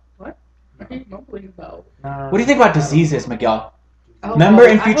about? What are you mumbling about? What do you think about diseases, Miguel? Oh, Remember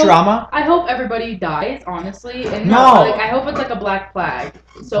in I hope- Futurama? I hope everybody dies, honestly. And No. like I hope it's like a black plague.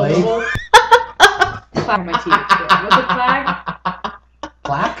 So Plague? the whole plague on my teeth. Yeah. What's a plague?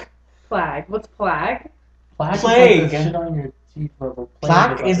 Plaque? Plague. What's plague? Plaque Plague. is like the shit on your teeth. Level.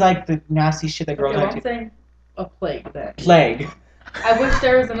 Plaque is like the nasty shit that grows Okay, on well, your I'm teeth. saying a plague then. Plague. I wish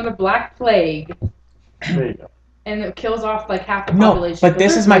there was another black plague There you go. and it kills off like half the No, population. but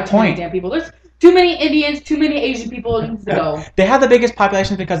this there's is my way too many point. Damn people. There's too many Indians, too many Asian people. It needs to go. They have the biggest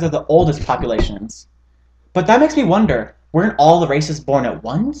populations because they're the oldest populations. But that makes me wonder, weren't all the races born at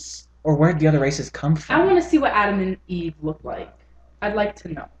once? Or where did the other races come I from? want to see what Adam and Eve look like. I'd like to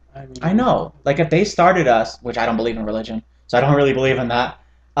know. mean, I know. Like, if they started us, which I don't believe in religion, so I don't really believe in that,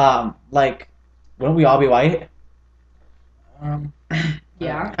 like, wouldn't we all be white?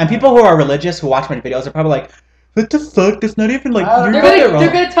 Yeah. And people who are religious, who watch my videos, are probably like, what the fuck? That's not even, like, Uh, you're They're not gonna, that wrong.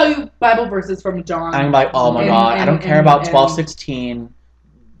 they're gonna tell you Bible verses from John. I'm like, oh my And- god, I don't and- care about and- 12:16,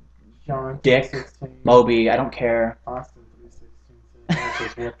 John Dick, 3:16, Moby, I don't care. Austin 3:16. So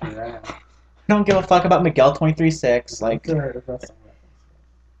just whip your ass. I don't give a fuck about Miguel 23:6, like, Sure, that's not right.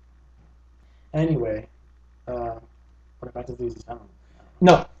 Anyway, what about diseases? I don't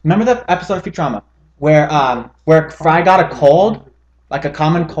know. no, remember the episode of Futurama, where Fry got a cold, like a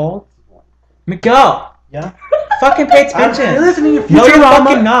common cold? Miguel, Yeah? fucking pay I'm attention. listening to Futurama. No, you're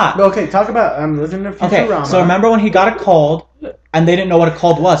fucking not. Okay, talk about. I'm listening to Futurama. Okay, so remember when he got a cold, and they didn't know what a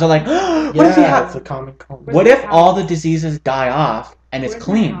cold was? They're like, what Yeah, if he it's has? a common cold. What if all the diseases die off and it's Where's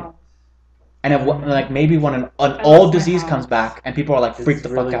my clean? house? And if, like, maybe when an lost old my disease house. comes back and people are like, freak It's the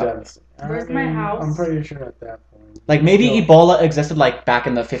really fuck out. devastating. Where's my house? I'm pretty sure at that point. Like, maybe Still, Ebola existed, like, back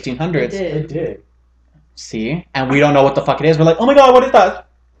in the 1500s. It It did. did. See? And we don't know what the fuck it is. We're like, oh my god, what is that?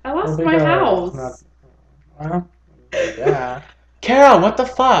 I lost Well, my because house. it's not- well, yeah. Kara, what the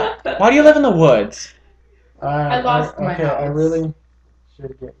fuck? Why do you live in the woods? I lost my okay, I house. really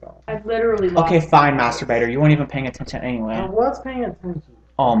should get going. I've literally lost. Okay, my fine, house. masturbator. You weren't even paying attention I anyway. was paying attention.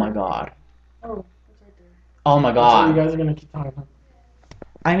 Oh my god. Oh, it's right there. Oh my So you god. guys are gonna keep talking.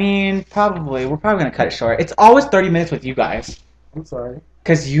 I mean, probably. We're probably gonna cut it short. It's always 30 minutes with you guys. I'm sorry.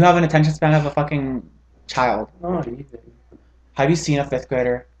 Because you have an attention span of a fucking child. Not even. Have you seen a 5th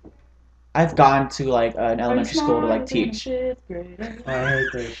grader? I've gone to, like, an elementary school to, like, teach. I hate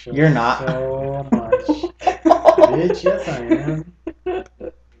this show. You're not. So much. Bitch, yes I am.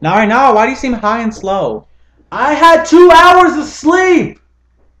 Now, right now, why do you seem high and slow? I had 2 hours of sleep.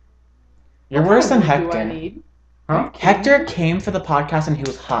 You're What worse than kind of wood do I Hector. need? Huh? Hector came for the podcast and he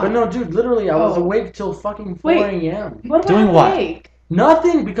was hot. But no, dude, literally, I was Oh. awake till fucking 4 Wait. a.m. What do Doing I have what? to make?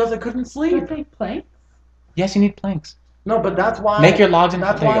 Nothing, because I couldn't Do I sleep. have to make planks? Yes, you need planks. No, but that's why. Make your logs and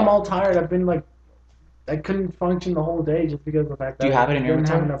That's there why you I'm go. all tired. I've been like, I couldn't function the whole day just because of the fact that Do you have it in I your didn't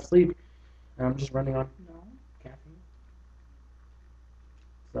have inventory? enough sleep, and I'm just running on No. caffeine.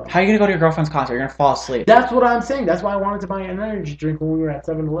 So. How are you gonna go to your girlfriend's concert? You're gonna fall asleep. That's what I'm saying. That's why I wanted to buy an energy drink when we were at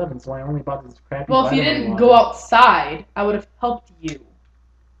 7-Eleven. So I only bought this crappy. Well, if you vitamin didn't water. go outside, I would have helped you.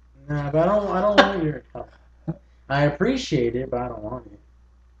 Nah, but I don't want your help. I appreciate it, but I don't want it.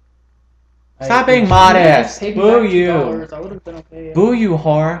 Stop being You modest. could've paid me Boo back you. $2. I would have been okay. Boo you,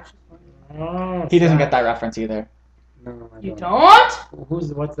 whore. Oh, He doesn't stop. get that reference either. No, I You don't. don't?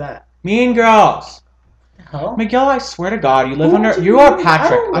 What's that? Mean Girls. Hell? Miguel, I swear to God, you live Who under. do You you are mean? I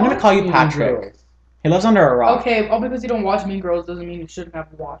Patrick. don't I'm gonna watch call you Mean Patrick. Girls. He lives under a rock. Okay, all because you don't watch Mean Girls doesn't mean you shouldn't have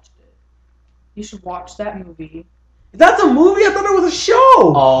watched it. You should watch that movie. That's a movie? I thought it was a show.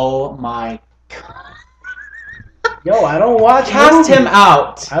 Oh my God. Yo, I don't watch Cast movies. him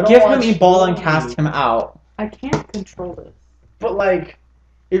out. I don't Give him watch Ebola and movies. cast him out. I can't control this. But like,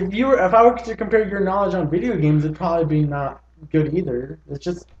 if I were to compare your knowledge on video games, it'd probably be not good either. It's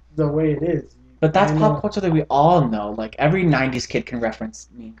just the way it is. But that's I pop know. culture that we all know. Like every '90s kid can reference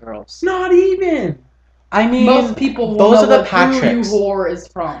Mean Girls. Not even. I mean, Most people will those know are the what Who You Patricks. Whore is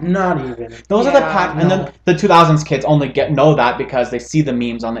from. Not even. Those are the Yeah, and no. then the 2000s kids only know that because they see the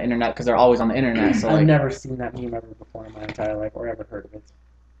memes on the internet because they're always on the internet. So I've like never seen that meme ever before in my entire life, or ever heard of it.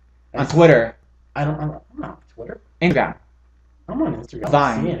 on Twitter, I'm not on Twitter. Instagram. I'm on Instagram.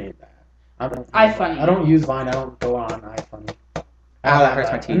 Vine. I don't see any of that. iFunny. I don't use Vine. I don't go on iFunny. That hurts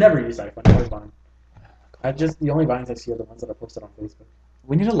my I teeth. never use iFunny or Vine. The only Vines I see are the ones that are posted on Facebook.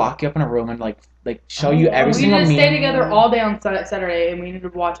 We need to lock you up in a room and like show you every We single need to meme. stay together all day on Saturday, and we need to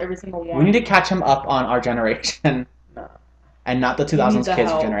watch every single one. We need to catch him up on our generation Nah, and not the You need 2000s the kids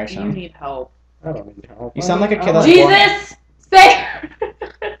help. generation. You need help. I don't need help. You sound like a kid I'm that's like- Jesus, stay.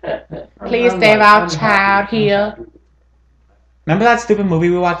 Please I'm save like- our I'm child happy. here. I'm happy. Remember that stupid movie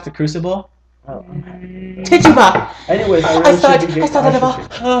we watched, The Crucible? Oh, I'm happy. Tituba! Anyways, I really saw should it. be I saw get- that I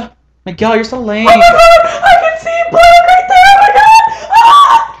should about. Miguel, you're so lame. Oh my God! I can see blood right there. Oh my God!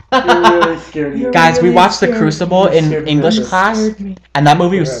 Ah! You're really scared me. Guys, we really watched The scared Crucible me. in Scared me. English Scared class, me. and that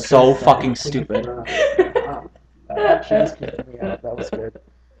movie was You're so upset. fucking stupid. That actually just creeped me out. That was good.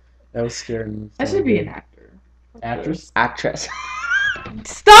 That was scaring me. I should be an actor. actress. Actress.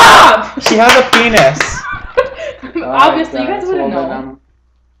 Stop! She has a penis. Obviously, you guys wouldn't know.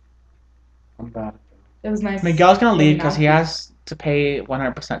 I'm bad. It was nice. Miguel's gonna leave getting because he has to pay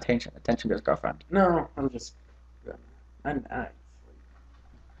 100% attention to his girlfriend. No, I'm just. I'm.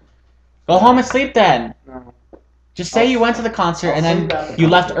 Go home and sleep then. No. Just say you went to the concert and then you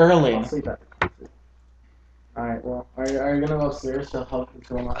left early. I'll sleep at the concert. Alright, well, are you gonna go upstairs to help me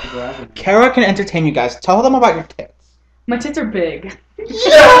throw off the garage? Kara can entertain you guys. Tell them about your tits. My tits are big.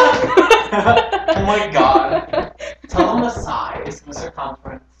 Oh my God. Tell them the size, the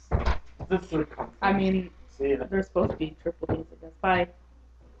circumference. I mean, See ya. they're supposed to be triple D's, I guess. Bye.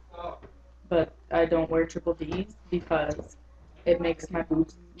 But I don't wear triple D's because it makes my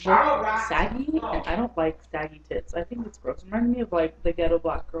boobs look saggy, and I don't like saggy tits. I think it's gross. It reminds me of like the ghetto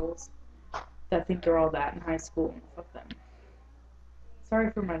black girls that think they're all that in high school. Fuck them. Sorry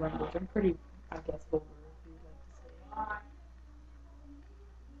for my language. I'm pretty, I guess, vulgar. If you'd like to say.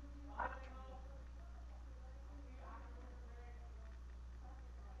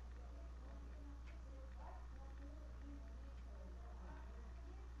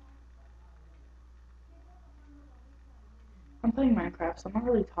 I'm playing Minecraft, so I'm not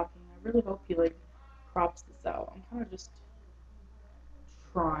really talking. I really hope he like crops this out. I'm kind of just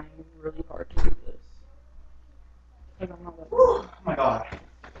trying really hard to do this. I don't know what. Oh my God.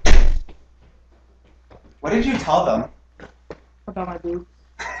 What did you tell them? About my boobs.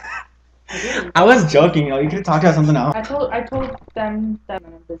 I was joking, you could have talked about something else. I told them that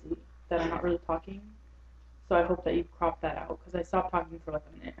I'm busy, that I'm not really talking. So I hope that you crop that out because I stopped talking for like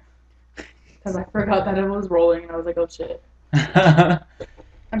a minute. Because I forgot that it was rolling and I was like, oh shit.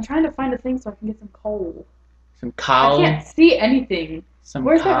 I'm trying to find a thing so I can get some coal. Some cow. I can't see anything. Some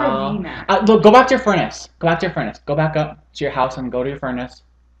Where's that cow. ravine at? Look, go back to your furnace. Go back to your furnace. Go back up to your house and go to your furnace.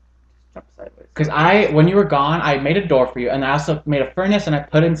 Jump sideways. Because when you were gone, I made a door for you, and I also made a furnace, and I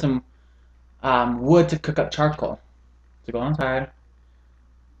put in some wood to cook up charcoal. So go inside.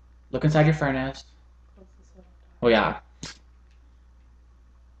 Look inside your furnace. Oh yeah.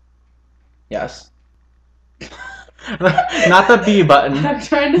 Yes. Not the B button. I'm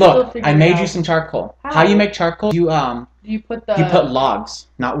trying to still Look, figure I it made out. you some charcoal. How? How you make charcoal? You You put the you put logs,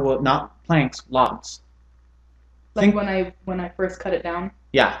 not wood, not planks, logs. like think- when I first cut it down.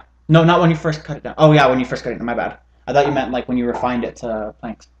 Yeah. No, not when you first cut it down. Oh yeah, when you first cut it down. My bad. I thought you meant like when you refined it to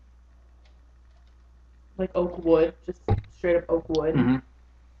planks. Like oak wood, just straight up oak wood. Mm-hmm.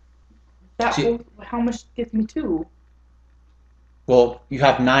 That See- will, how much gets me 2? Well, you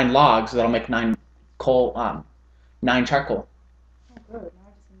have 9 logs. That'll make 9 coal. 9 charcoal. Oh, good. Now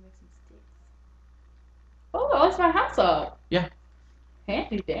I just need to make some sticks. Oh, that lights my house up. Yeah.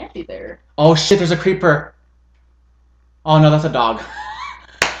 Handy dandy there. Oh shit! There's a creeper. Oh no, that's a dog.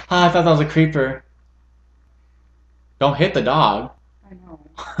 I thought that was a creeper. Don't hit the dog. I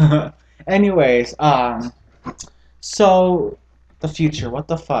know. Anyways, so the future. What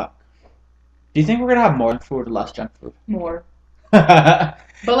the fuck? Do you think we're gonna have more food or less junk food? More. I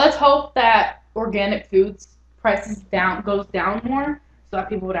But let's hope that organic foods prices goes down more, so that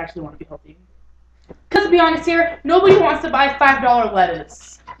people would actually want to be healthy. Because to be honest here, nobody wants to buy $5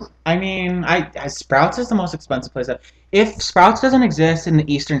 lettuce. mean, Sprouts is the most expensive place. If Sprouts doesn't exist in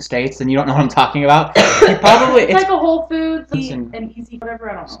the eastern states, then you don't know what I'm talking about. You probably It's like a Whole Foods Listen. and Easy whatever,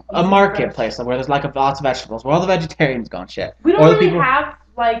 I don't know. a Easy marketplace Fresh. where there's like lots of vegetables, where all the vegetarians go and shit. We don't Or the really people- have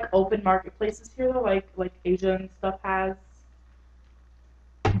like open marketplaces here though, like Asia and stuff has.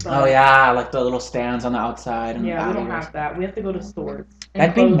 Oh yeah, like the little stands on the outside. And Yeah, we don't alleyways. have that. We have to go to stores.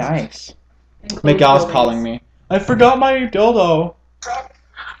 That'd be Enclosed- nice. enclosed Miguel's buildings. calling me. I forgot my dildo.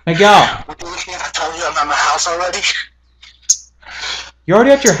 Miguel, What do you mean? I told you I'm at my house already. you're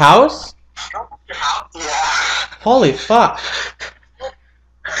already at your house? Yeah. Holy fuck.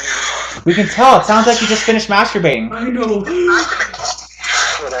 We can tell. It sounds like you just finished masturbating. I know.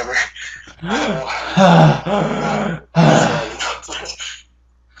 Whatever.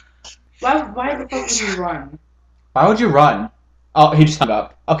 Why the fuck would you run? Why would you run? Oh, he just hung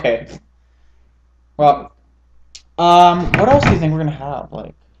up. Okay. Well, what else do you think we're gonna have?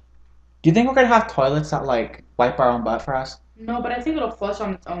 Like, do you think we're gonna have toilets that like wipe our own butt for us? No, but I think it'll flush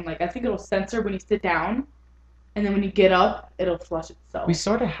on its own. Like I think it'll censor when you sit down, and then when you get up, it'll flush itself. We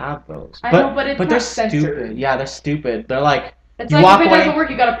sort of have those. I know, but it's they're not censored. stupid. Yeah, they're stupid. They're like It's you like walk if it away- doesn't work,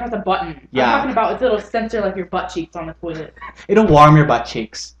 you gotta press a button. Yeah. I'm talking about it'll censor like your butt cheeks on the toilet. it'll warm your butt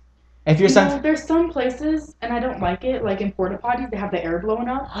cheeks. If you're You know, sensitive. there's some places, and I don't like it. Like in porta potties, they have the air blowing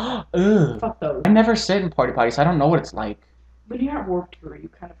up. Ugh. Fuck those. I never sit in porta potties, so I don't know what it's like. When you're at work tour, you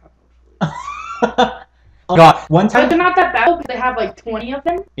kind of have no choice. Oh God, one But they're time not that bad because they have like 20 of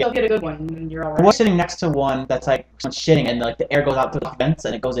them. Yeah. You'll get a good one, and you're I alright. was sitting next to one that's like someone's shitting and like the air goes out through the vents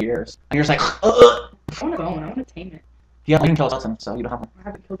and it goes in your ears. And you're just like, ugh. I want to go and I want to tame it. You can kill something, so you don't have one. I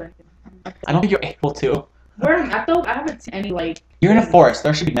haven't killed anything. I don't think you're able to. Where I'm at though, I haven't seen any like. You're in a forest.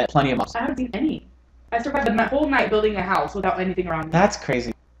 There should be plenty of monsters. I haven't seen any. I survived the whole night building a house without anything around me. That's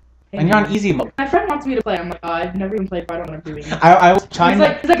crazy. And you're on easy mode. My friend wants me to play. I'm like, I've never even played, but I don't know what I'm doing. I was trying He's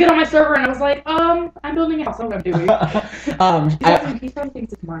like, get on my server, and I was like, I'm building a house. I don't know what I'm doing. He probably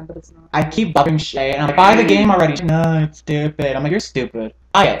thinks it's mine, but it's not. I keep bumping Shay and I'm like, buy the game already. No, it's stupid. I'm like, you're stupid.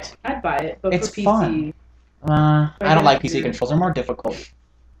 Buy it. I'd buy it, but It's for PC. fun. I don't like PC controls. They're more difficult.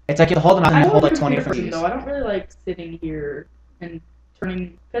 It's like you have to hold them out and I you hold like like 20 computer different version, keys. though. I don't really like sitting here and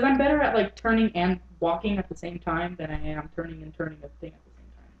turning, because I'm better at like turning and walking at the same time than I am turning and turning a thing at the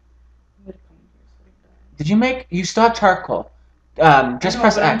same time. I'm gonna come in here so I can die. Did you make? You still have charcoal. Just I know,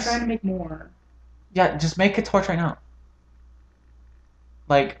 press but X. I'm trying to make more. Yeah, just make a torch right now.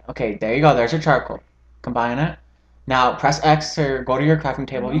 Like, okay, there you go. There's your charcoal. Combine it. Now press X or go to your crafting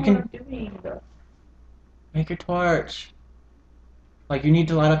table. I You know can what I'm doing. make your torch. Like, you need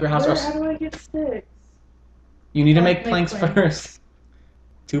to light up your house. Where, Or how do I get sticks? you need to How make to make planks planks? first.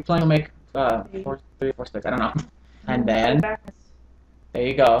 2 planks will make 3 or 4 sticks. I don't know. And then there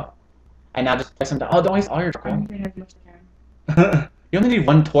you go. And now just place them down. Oh, don't waste all your charcoal. I'm doing as much as I can. You only need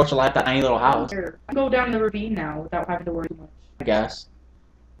 1 torch to light up that tiny little house. Here, I can go down the ravine now without having to worry too much. I guess.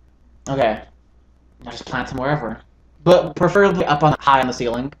 Okay. I'll just plant them wherever. But preferably up on high on the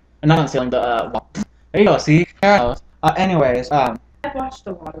ceiling. Not on the ceiling, the wall. There you go, see? Anyways, I've watched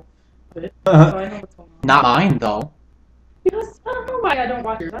a lot of it, so I know what's going on. not mine though. Because I don't know why I don't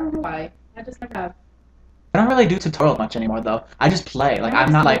watch yours. I don't know why. I just never have. I don't really do tutorials much anymore though. I just play. Like,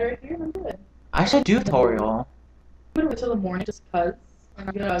 I'm not like, Right here, I'm good. I should do tutorial. I'm gonna wait till the morning just cause. I'm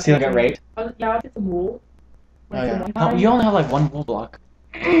gonna See, like, get raped? Yeah, I'll get some wool. Oh Like, yeah. some Oh, you only have like 1 wool block.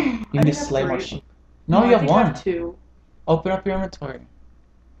 I You need think to I have slay more 3. sheep. No, you I have think I 1. have 2. Open up your inventory.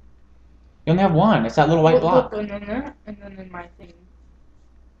 You only have 1. It's that little white block. Look, and then in my thing.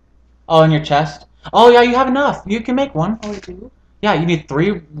 Oh, in your chest? Oh yeah, you have enough. You can make 1. Oh, I do? Yeah, you need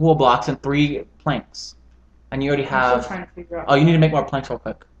 3 wool blocks and 3 planks. And you already I'm still have. trying to figure out. Oh, you need to make more planks real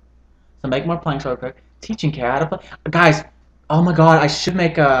quick. So make more planks real quick. Teaching Cara how to play. Guys, oh my god, I should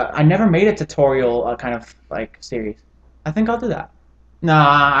make a. I never made a tutorial kind of like series. I think I'll do that.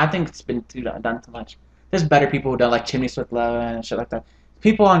 Nah, I think it's been done too much. There's better people who done like Chimney Swift Love and shit like that.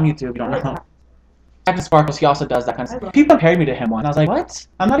 People on YouTube, you don't know. Captain Sparkles, he also does that kind of stuff. People compared me to him once. I was like, what?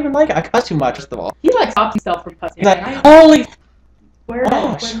 I'm not even like it. I cuss too much, first of all. He like stopped himself from cussing. He's like, holy. Where's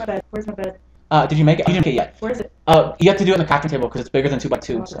my bed? Where's my bed? Did you make it? You didn't make it yet. Where is it? You have to do it in the crafting table because it's bigger than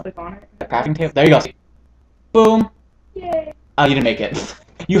 2x2. I'll So click on it. the crafting table. There you go. Boom. Yay. Oh, you didn't make it.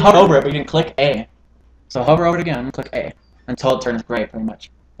 You hover over it, but you didn't click A. So hover over it again, click A until it turns gray, pretty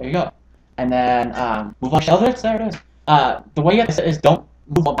much. There you go. And then move on shelves. There it is. The way you have to set is don't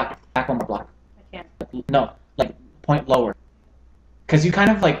move on back one more block. I can't. No, like point lower. Because you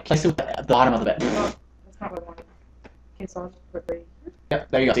kind of like place it at the bottom of the bed. Oh, that's not what I wanted. Okay, so I'll just put it right here. Yep,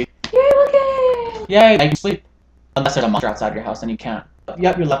 there you go. See? Yay, look at it! Yay, now you can sleep. Unless there's a monster outside your house, then you can't.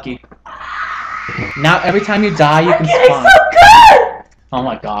 Yep, you're lucky. Now every time you die, you can spawn. So good! Oh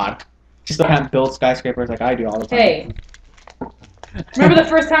my god. She still can't build skyscrapers like I do all the time. Hey. Remember the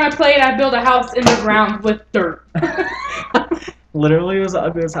first time I played, I built a house in the ground with dirt. Literally, it was the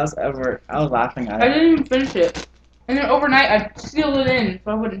ugliest house ever. I was laughing at I it. didn't even finish it. And then overnight, I sealed it in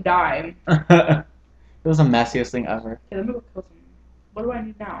so I wouldn't die. It was the messiest thing ever. Okay, let me go kill some. What do I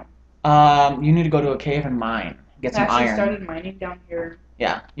need now? You need to go to a cave and mine. Get some I actually iron. started mining down here.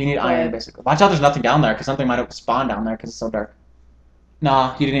 Yeah, you need iron, basically. Watch out, there's nothing down there, because something might have spawned down there, because it's so dark.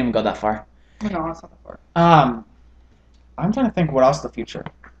 No, you didn't even go that far. No, it's not that far. I'm trying to think what else is the future.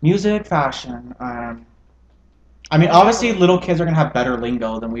 Music, fashion, I mean, obviously, little kids are going to have better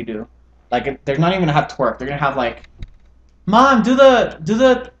lingo than we do. Like, they're not even going to have twerk. They're going to have, like, Mom, do the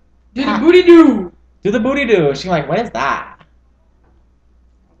booty do! Do the booty do. She's like, what is that?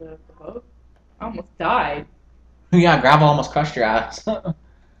 The boat? I almost died. Yeah, gravel almost crushed your ass.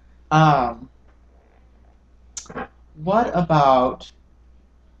 What about...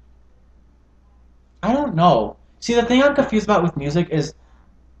 I don't know. See, the thing I'm confused about with music is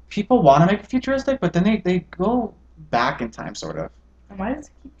people want to make it futuristic, but then they go back in time, sort of. And why does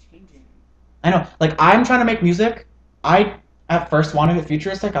it keep changing? I know. Like, I'm trying to make music. I, at first, wanted it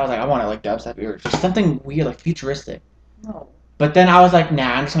futuristic. I was like, I want it, like, dubstep or just something weird, like, futuristic. No. But then I was like,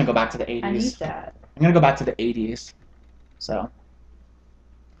 nah, I'm just going to go back to the 80s. I need that. I'm going to go back to the 80s. So.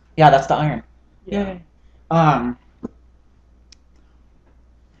 Yeah, that's the iron. Yeah. Yay.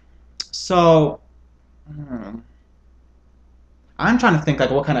 So, I'm trying to think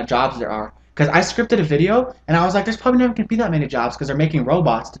like what kind of jobs there are, because I scripted a video and I was like, there's probably never gonna be that many jobs because they're making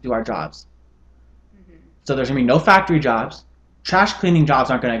robots to do our jobs. So there's gonna be no factory jobs. Trash cleaning jobs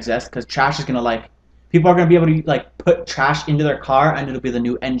aren't gonna exist because trash is gonna like people are gonna be able to like put trash into their car and it'll be the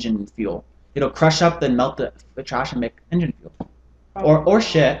new engine fuel. It'll crush up then melt the trash and make engine fuel. Or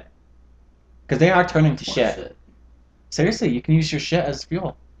shit, because they are turning to shit. Seriously, you can use your shit as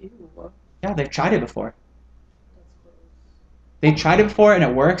fuel. Ew. Yeah, they've tried it before. That's gross. They tried it before and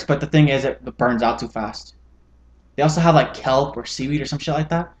it works, but the thing is it burns out too fast. They also have like kelp or seaweed or some shit like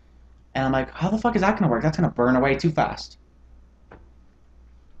that. And I'm like, how the fuck is that gonna work? That's gonna burn away too fast.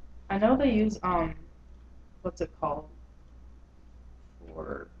 I know they use what's it called?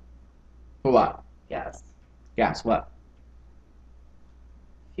 For What? gas. Gas, what?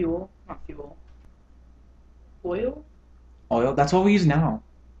 Fuel. Not fuel. Oil? Oil? That's what we use now.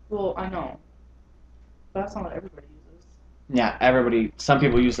 Well, I know. But that's not what everybody uses. Yeah, some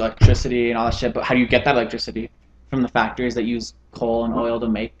people use electricity and all that shit, but how do you get that electricity? From the factories that use coal and oil to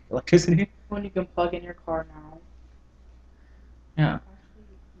make electricity? When you can plug in your car now. Yeah.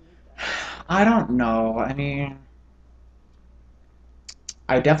 I don't know. I mean,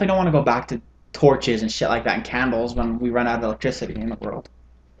 I definitely don't want to go back to torches and shit like that and candles when we run out of electricity in the world.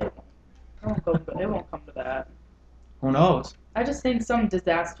 It won't come to that. Who knows? I just think some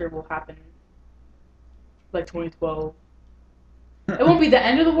disaster will happen. Like 2012. It won't be the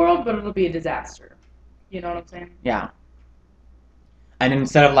end of the world, but it'll be a disaster. You know what I'm saying? Yeah. And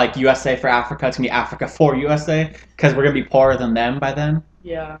instead of like USA for Africa, it's gonna be Africa for USA, because we're gonna be poorer than them by then.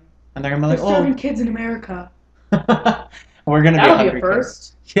 Yeah. And they're gonna be like, They're serving kids in America. we're gonna That'll be be hungry a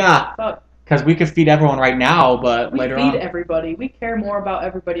first. kids. Yeah. Fuck. Because we could feed everyone right now, but We later feed on. everybody. We care more about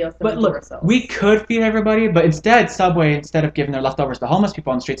everybody else than But we do look, ourselves. we could feed everybody, but instead, Subway, instead of giving their leftovers to homeless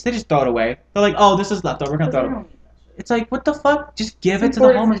people on the streets, they just throw it away. They're like, oh, this is leftover, we're gonna throw it away. It's like, what the fuck? Just give it to the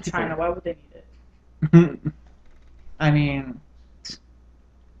Imported homeless from people. China. Why would they need it? I mean,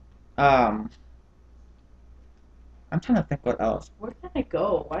 I'm trying to think what else. Where can I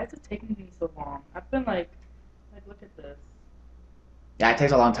go? Why is it taking me so long? I've been like, look at this. Yeah, it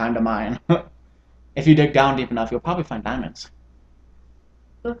takes a long time to mine. If you dig down deep enough, you'll probably find diamonds.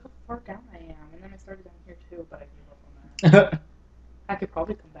 Look how far down I am, and then I started down here too, but I gave up on that. I could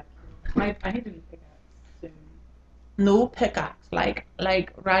probably come back here. I need a new pickaxe soon. No pickaxe, like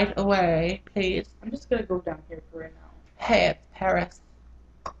right away, please. I'm just gonna go down here for right now. Hey, it's Paris.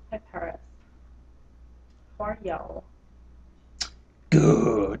 Hi, Paris. How are y'all?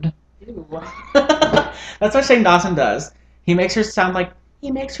 Good. Ew. That's what Shane Dawson does. He makes her sound like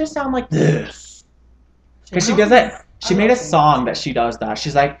this. Because she does that. She made a song that she does that.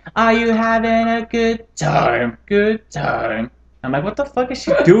 She's like, "Are you having a good time? Good time." I'm like, what the fuck is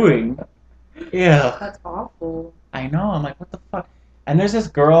she doing? Yeah. That's awful. I know. I'm like, what the fuck? And there's this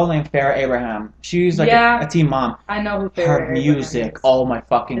girl named Farrah Abraham. She's like Yeah. a teen mom. I know who Farrah Her Abraham music, is. oh my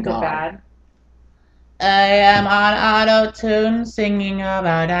fucking Is god. it bad? I am on auto-tune singing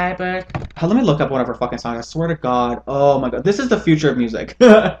about diapers. Let me look up one of her fucking songs. I swear to God. Oh my god. This is the future of music.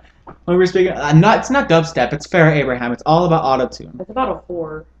 When we're speaking, it's not dubstep. It's Farrah Abraham. It's all about auto-tune. It's about a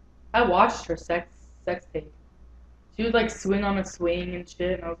whore. I watched her sex tape. She would like swing on a swing and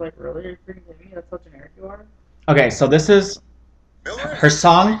shit, and I was like, really? Are you freaking kidding me? That's how generic you are? Okay, so this is her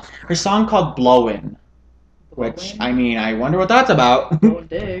song. Her song called "Blowin'," which I mean, I wonder what that's about. Blowing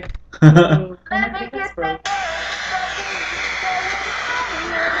dick. Ooh, I'm like, that's broke.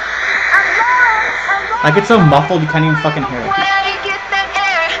 Like it's so muffled you can't even fucking hear it.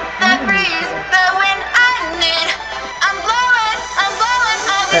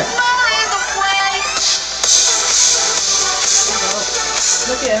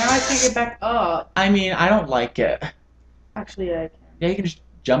 Look at it, now I can't get back up. I mean, I don't like it. Actually, I can. Yeah, you can just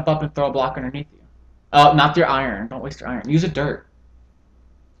jump up and throw a block underneath you. Oh, not your iron. Don't waste your iron. Use a dirt.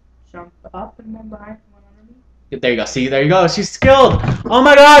 Jump up and then behind one underneath. There you go. See, there you go. She's skilled. Oh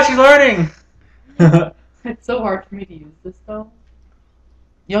my god, she's learning. It's so hard for me to use this though.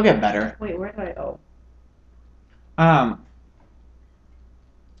 You'll get better. Wait, where did I? Oh. I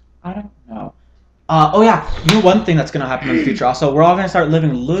don't know. Oh yeah, you know one thing that's gonna happen in the future. Also, we're all gonna start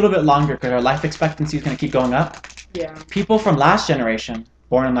living a little bit longer because our life expectancy is gonna keep going up. Yeah. People from last generation,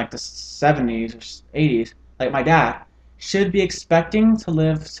 born in like the 70s or 80s, like my dad, should be expecting to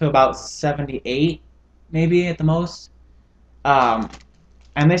live to about 78, maybe at the most. And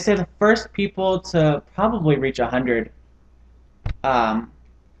they say the first people to probably reach 100.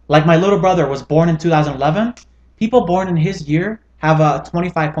 Like my little brother was born in 2011. People born in his year have a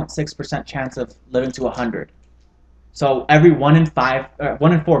 25.6% chance of living to 100. So every 1 in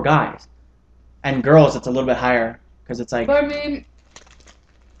 4 guys, and girls, it's a little bit higher because it's like. But I mean,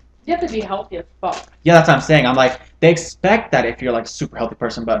 you have to be healthy as fuck. Yeah, that's what I'm saying. I'm like, they expect that if you're like a super healthy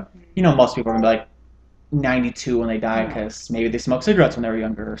person, but you know, most people are gonna be like 92 when they die because maybe they smoked cigarettes when they were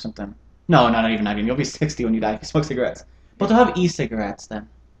younger or something. No, not even 90. You'll be 60 when you die if you smoke cigarettes. But they'll have e-cigarettes then.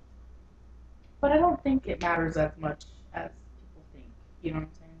 But I don't think it matters as much as people think. You know what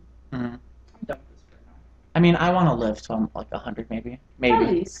I'm saying? Mm-hmm. I'm done with this for now. I mean, I want to live till I'm like 100, maybe. At Maybe.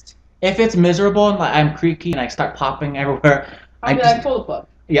 least. If it's miserable and like I'm creaky and I start popping everywhere, I'll be like, pull the plug.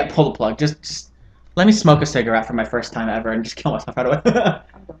 Yeah, pull the plug. Just let me smoke a cigarette for my first time ever and just kill myself right away. I'm done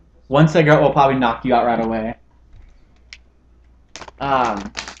with this. One cigarette will probably knock you out right away.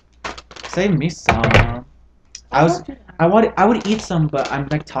 Save me some. I would eat some, but I'm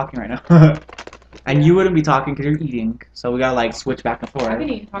like talking right now. And you wouldn't be talking because you're eating, so we gotta like switch back and I can forth.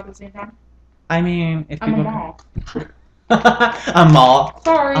 eat and talk at the same time. I mean, if I'm a people. mall. A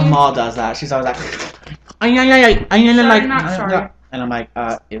Sorry. mall does that. She's always like, Sorry, not sorry. and I'm like,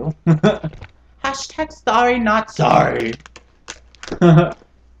 ew. Hashtag sorry, not sorry. Oh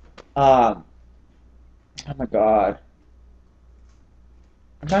my god.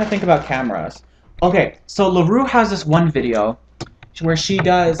 I'm trying to think about cameras. Okay, so LaRue has this one video where she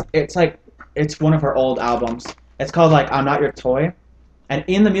does, it's one of her old albums. It's called like I'm Not Your Toy. And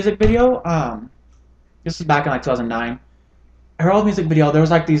in the music video, this is back in like 2009. Her old music video, there was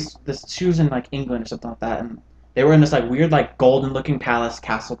like she was in like England or something like that, and they were in this like weird like golden looking palace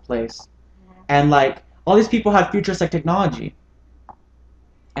castle place. And like all these people had futuristic technology.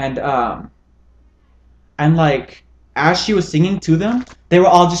 And like as she was singing to them, they were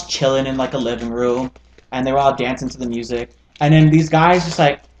all just chilling in like a living room, and they were all dancing to the music. And then these guys just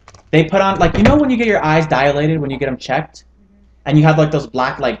like, they put on like, you know when you get your eyes dilated when you get them checked, and you have like those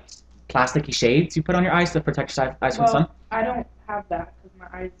black like plasticky shades you put on your eyes to protect your eyes from the sun. I don't have that because my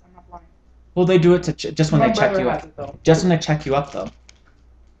eyes, I'm not blind. Well, they do it to just when My they check brother you has up. it, though. Just when they check you up though.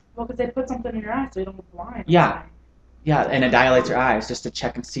 Well, because they put something in your eyes so you don't go blind. Yeah. Yeah, and it dilates your eyes just to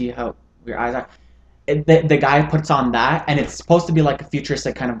check and see how your eyes are. The guy puts on that, and it's supposed to be like a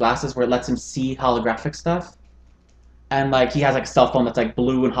futuristic kind of glasses where it lets him see holographic stuff. And like he has like a cell phone that's like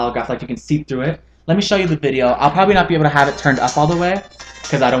blue and holographic, like you can see through it. let me show you the video. I'll probably not be able to have it turned up all the way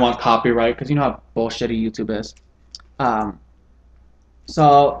because I don't want copyright. Because you know how bullshitty YouTube is.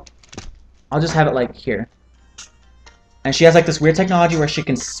 So I'll just have it like here. And she has like this weird technology where she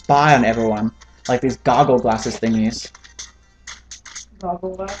can spy on everyone, like these goggle glasses thingies.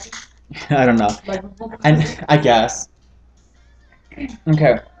 Goggle glasses? I don't know. And I guess.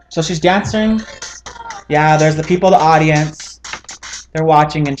 Okay, so she's dancing. Yeah, there's the people, the audience. They're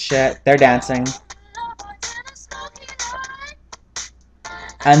watching and shit. They're dancing.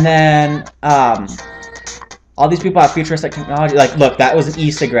 And then, all these people have futuristic technology. Like, look, that was an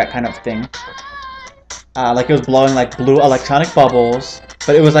e-cigarette kind of thing. Like it was blowing like blue electronic bubbles.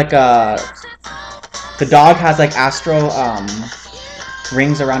 But it was like the dog has like astro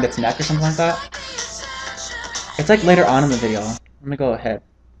rings around its neck or something like that. It's like later on in the video. I'm gonna go ahead.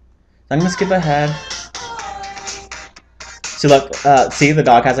 So I'm gonna skip ahead. So look, see the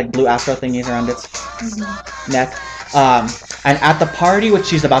dog has like blue astro thingies around its neck. And at the party, which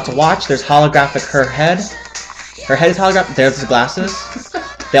she's about to watch, there's holographic her head. Her head is holographic. There's the glasses.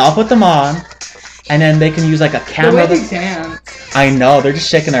 They all put them on, and then they can use like a camera. The way they dance. I know, they're just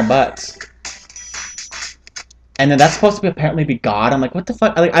shaking their butts. And then that's supposed to apparently be God. I'm like, what the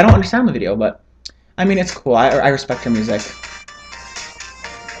fuck? Like, I don't understand the video, but I mean, it's cool. I respect her music.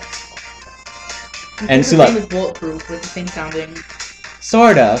 And see, the look. same as bulletproof with the same sounding.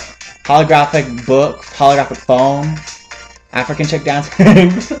 Sort of. Holographic book, holographic phone, African chick dancing.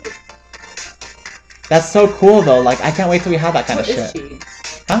 That's so cool though. Like, I can't wait till we have that kind of shit. What is she?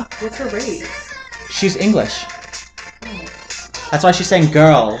 Huh? What's her race? She's English. That's why she's saying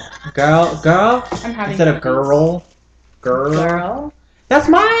girl. Girl? I'm having Instead of cookies. girl. Girl? That's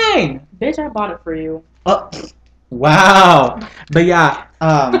mine! Bitch, I bought it for you. Oh. Wow. But yeah,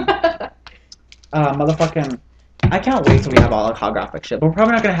 motherfucking, I can't wait till we have all the holographic shit. But we're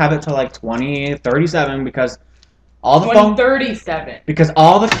probably not gonna have it till like 2037 because all the phone 2037. because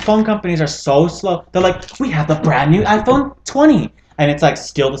all the phone companies are so slow. They're like, we have the brand new iPhone 20, and it's like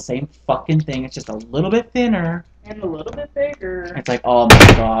still the same fucking thing. It's just a little bit thinner. And a little bit bigger. It's like, oh my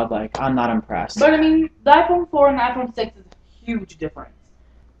god, like I'm not impressed. But I mean, the iPhone 4 and the iPhone 6 is a huge difference.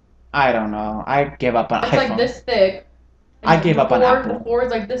 I don't know. I gave up on It's iPhone. like this thick. I gave up on Apple. The 4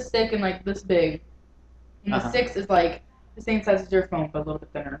 is like this thick and like this big. And the 6 is like the same size as your phone, but a little bit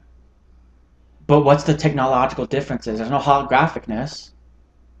thinner. But what's the technological differences? There's no holographicness.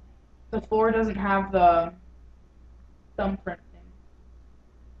 The 4 doesn't have the thumbprint thing.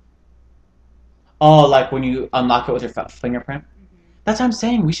 Oh, like when you unlock it with your fingerprint? That's what I'm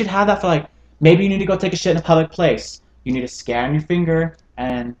saying. We should have that for like, maybe you need to go take a shit in a public place. You need to scan your finger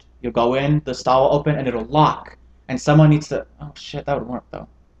and you'll go in, the stall will open and it'll lock. And someone needs to, oh shit, that would work though.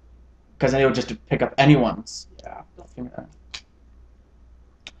 Because then it would just pick up anyone's. Yeah.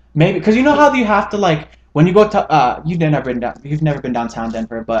 Maybe, because you know how you have to like, when you go to, you've never been downtown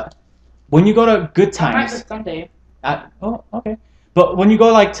Denver, but when you go to Good I might Times. just someday. Oh, okay. But when you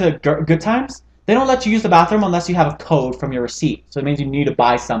go like to Good Times, they don't let you use the bathroom unless you have a code from your receipt. So it means you need to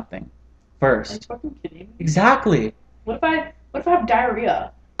buy something Are you first. fucking kidding me? Exactly. What if I have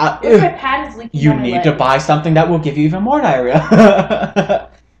diarrhea? What if my pad is leaking You down my need leg? to buy something that will give you even more diarrhea.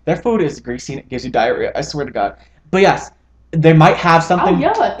 Their food is greasy and it gives you diarrhea. I swear to God. But yes, they might have something. I'll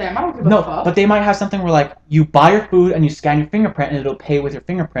yell at them. I don't give a No, fuck. but they might have something where like you buy your food and you scan your fingerprint and it'll pay with your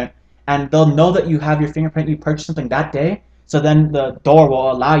fingerprint, and they'll know that you have your fingerprint. You purchased something that day, so then the door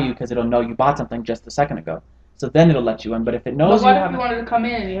will allow you because it'll know you bought something just a second ago. So then it'll let you in. But if it knows But what you if haven't, you wanted to come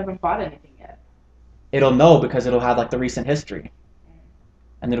in and you haven't bought anything yet? it'll know because it'll have like the recent history,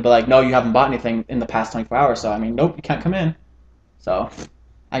 and it'll be like, no, you haven't bought anything in the past 24 hours. So I mean, nope, you can't come in. So,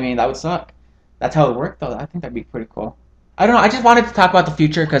 I mean, that would suck. That's how it worked, though. I think that'd be pretty cool. I don't know. I just wanted to talk about the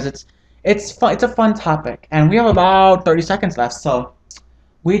future because it's fun. It's a fun topic, and we have about 30 seconds left, so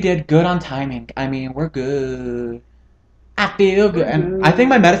we did good on timing. I mean, we're good. I feel good, and I think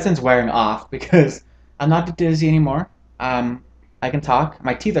my medicine's wearing off because I'm not dizzy anymore. I can talk.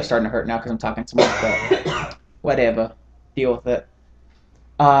 My teeth are starting to hurt now because I'm talking so much, but whatever. Deal with it.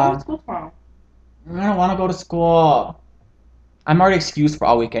 Go to school tomorrow. I don't want to go to school. I'm already excused for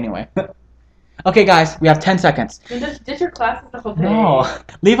all week anyway. Okay, guys, we have 10 seconds. You just did your classes the whole day. No.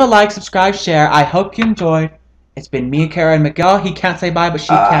 Leave a like, subscribe, share. I hope you enjoyed. It's been me, Cara, and Miguel. He can't say bye, but she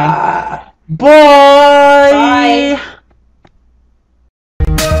can. Bye! Bye.